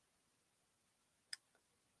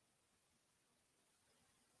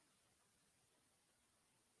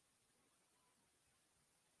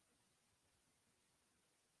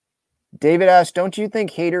 David asks, don't you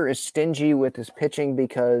think Hader is stingy with his pitching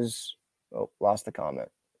because... Oh, lost the comment.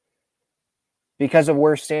 Because of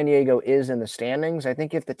where San Diego is in the standings? I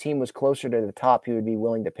think if the team was closer to the top, he would be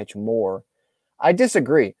willing to pitch more. I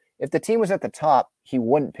disagree. If the team was at the top, he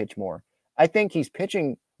wouldn't pitch more. I think he's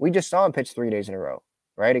pitching... We just saw him pitch 3 days in a row,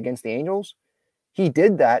 right, against the Angels. He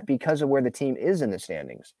did that because of where the team is in the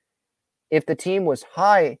standings. If the team was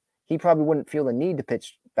high, he probably wouldn't feel the need to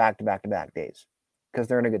pitch back-to-back-to-back days because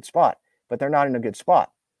they're in a good spot. But they're not in a good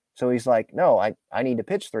spot. So he's like, no, I need to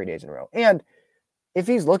pitch 3 days in a row. And if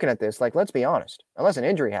he's looking at this, like, let's be honest, unless an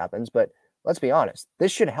injury happens, but let's be honest,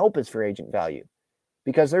 this should help his free agent value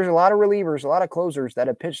because there's a lot of relievers, a lot of closers that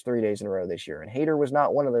have pitched 3 days in a row this year. And Hader was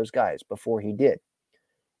not one of those guys before he did.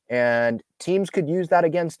 And teams could use that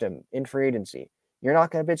against him in free agency. You're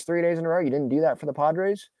not going to pitch 3 days in a row. You didn't do that for the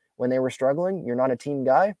Padres when they were struggling. You're not a team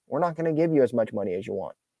guy. We're not going to give you as much money as you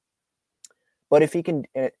want. But if he can,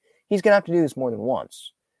 he's going to have to do this more than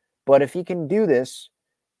once. But if he can do this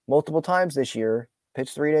multiple times this year,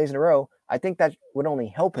 pitch 3 days in a row, I think that would only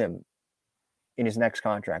help him in his next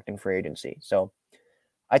contract in free agency. So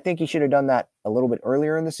I think he should have done that a little bit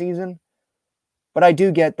earlier in the season. But I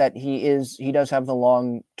do get that he does have the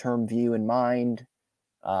long-term view in mind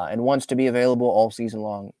and wants to be available all season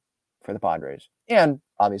long for the Padres. And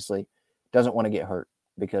obviously doesn't want to get hurt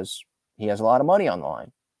because he has a lot of money on the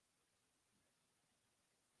line.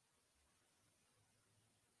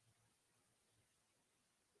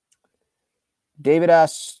 David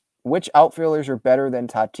asks, which outfielders are better than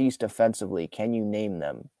Tatis defensively? Can you name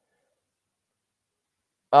them?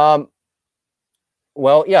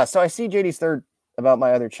 Well, yeah, so I see JD's third about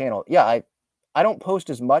my other channel. Yeah, I don't post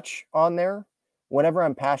as much on there. Whenever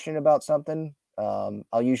I'm passionate about something,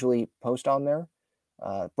 I'll usually post on there.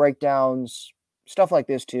 Breakdowns, stuff like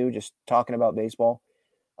this too, just talking about baseball.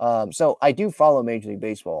 So I do follow Major League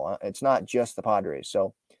Baseball. It's not just the Padres.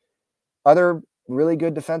 So other really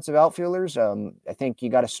good defensive outfielders, I think you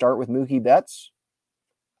got to start with Mookie Betts.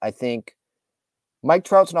 I think Mike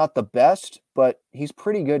Trout's not the best, but he's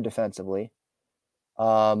pretty good defensively.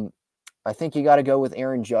 I think you got to go with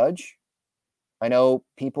Aaron Judge. I know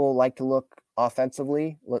people like to look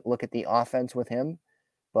offensively, look at the offense with him,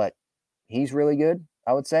 but he's really good,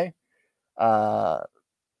 I would say.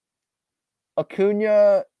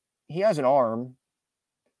 Acuna, he has an arm.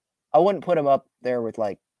 I wouldn't put him up there with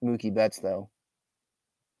like Mookie Betts, though.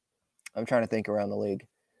 I'm trying to think around the league.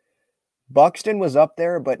 Buxton was up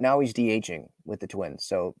there, but now he's DHing with the Twins,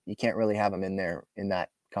 so you can't really have him in there in that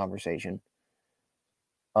conversation.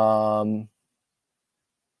 I'm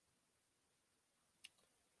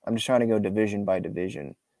just trying to go division by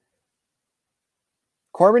division.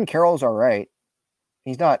 Corbin Carroll's all right.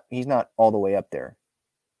 He's not all the way up there.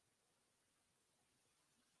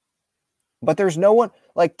 But there's no one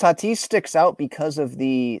like Tatis sticks out because of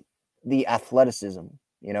the athleticism,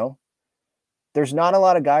 you know? There's not a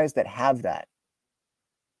lot of guys that have that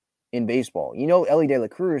in baseball. You know Ellie De La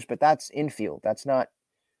Cruz, but that's infield. That's not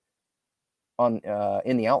on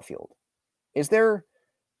in the outfield. Is there?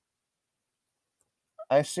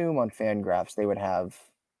 I assume on Fangraphs they would have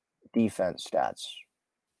defense stats.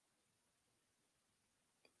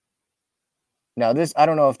 Now this, I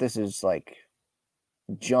don't know if this is like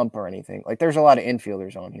jump or anything. Like there's a lot of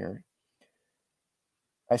infielders on here.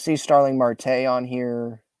 I see Starling Marte on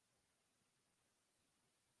here.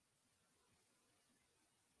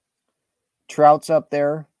 Trout's up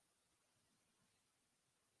there.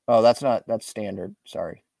 Oh, that's standard.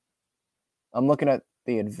 Sorry. I'm looking at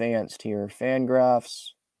the advanced here. Fangraphs.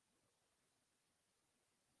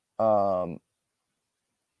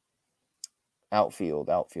 Outfield.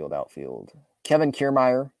 Kevin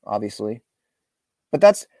Kiermaier, obviously.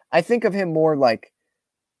 But I think of him more like,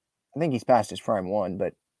 I think he's past his prime one,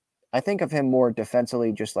 but I think of him more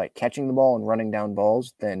defensively just like catching the ball and running down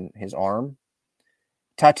balls than his arm.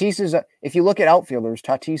 Tatis is, if you look at outfielders,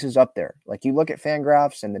 Tatis is up there. Like you look at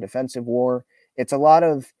Fangraphs and the defensive war, it's a lot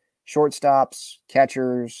of shortstops,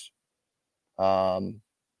 catchers. But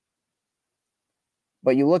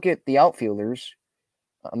you look at the outfielders,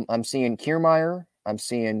 I'm seeing Kiermaier, I'm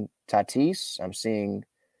seeing Tatis, I'm seeing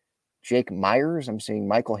Jake Myers, I'm seeing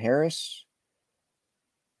Michael Harris,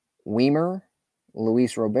 Weimer,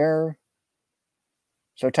 Luis Robert.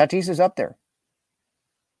 So Tatis is up there.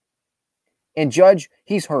 And Judge,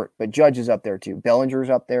 he's hurt, but Judge is up there too. Bellinger's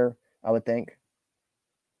up there. I would think.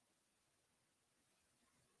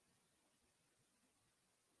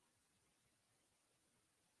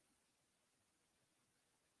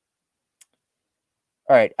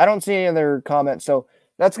 All right. I don't see any other comments. So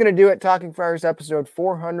that's going to do it. Talking Friars episode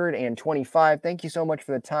 425. Thank you so much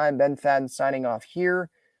for the time. Ben Fadden signing off here.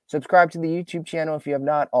 Subscribe to the YouTube channel if you have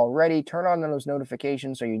not already. Turn on those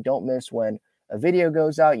notifications so you don't miss when a video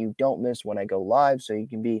goes out. You don't miss when I go live, so you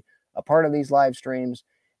can be a part of these live streams.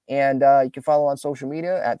 And you can follow on social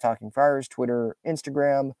media at Talking Friars, Twitter,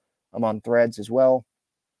 Instagram. I'm on Threads as well.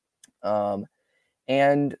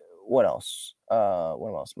 And what else?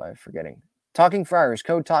 What else am I forgetting? Talking Friars,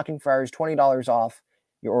 code Talking Friars, $20 off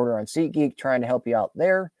your order on SeatGeek, trying to help you out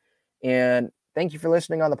there. And thank you for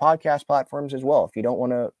listening on the podcast platforms as well. If you don't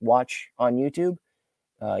want to watch on YouTube,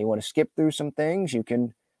 you want to skip through some things, you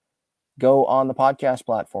can go on the podcast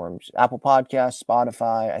platforms, Apple Podcasts,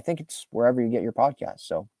 Spotify. I think it's wherever you get your podcasts.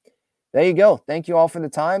 So there you go. Thank you all for the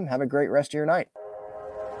time. Have a great rest of your night.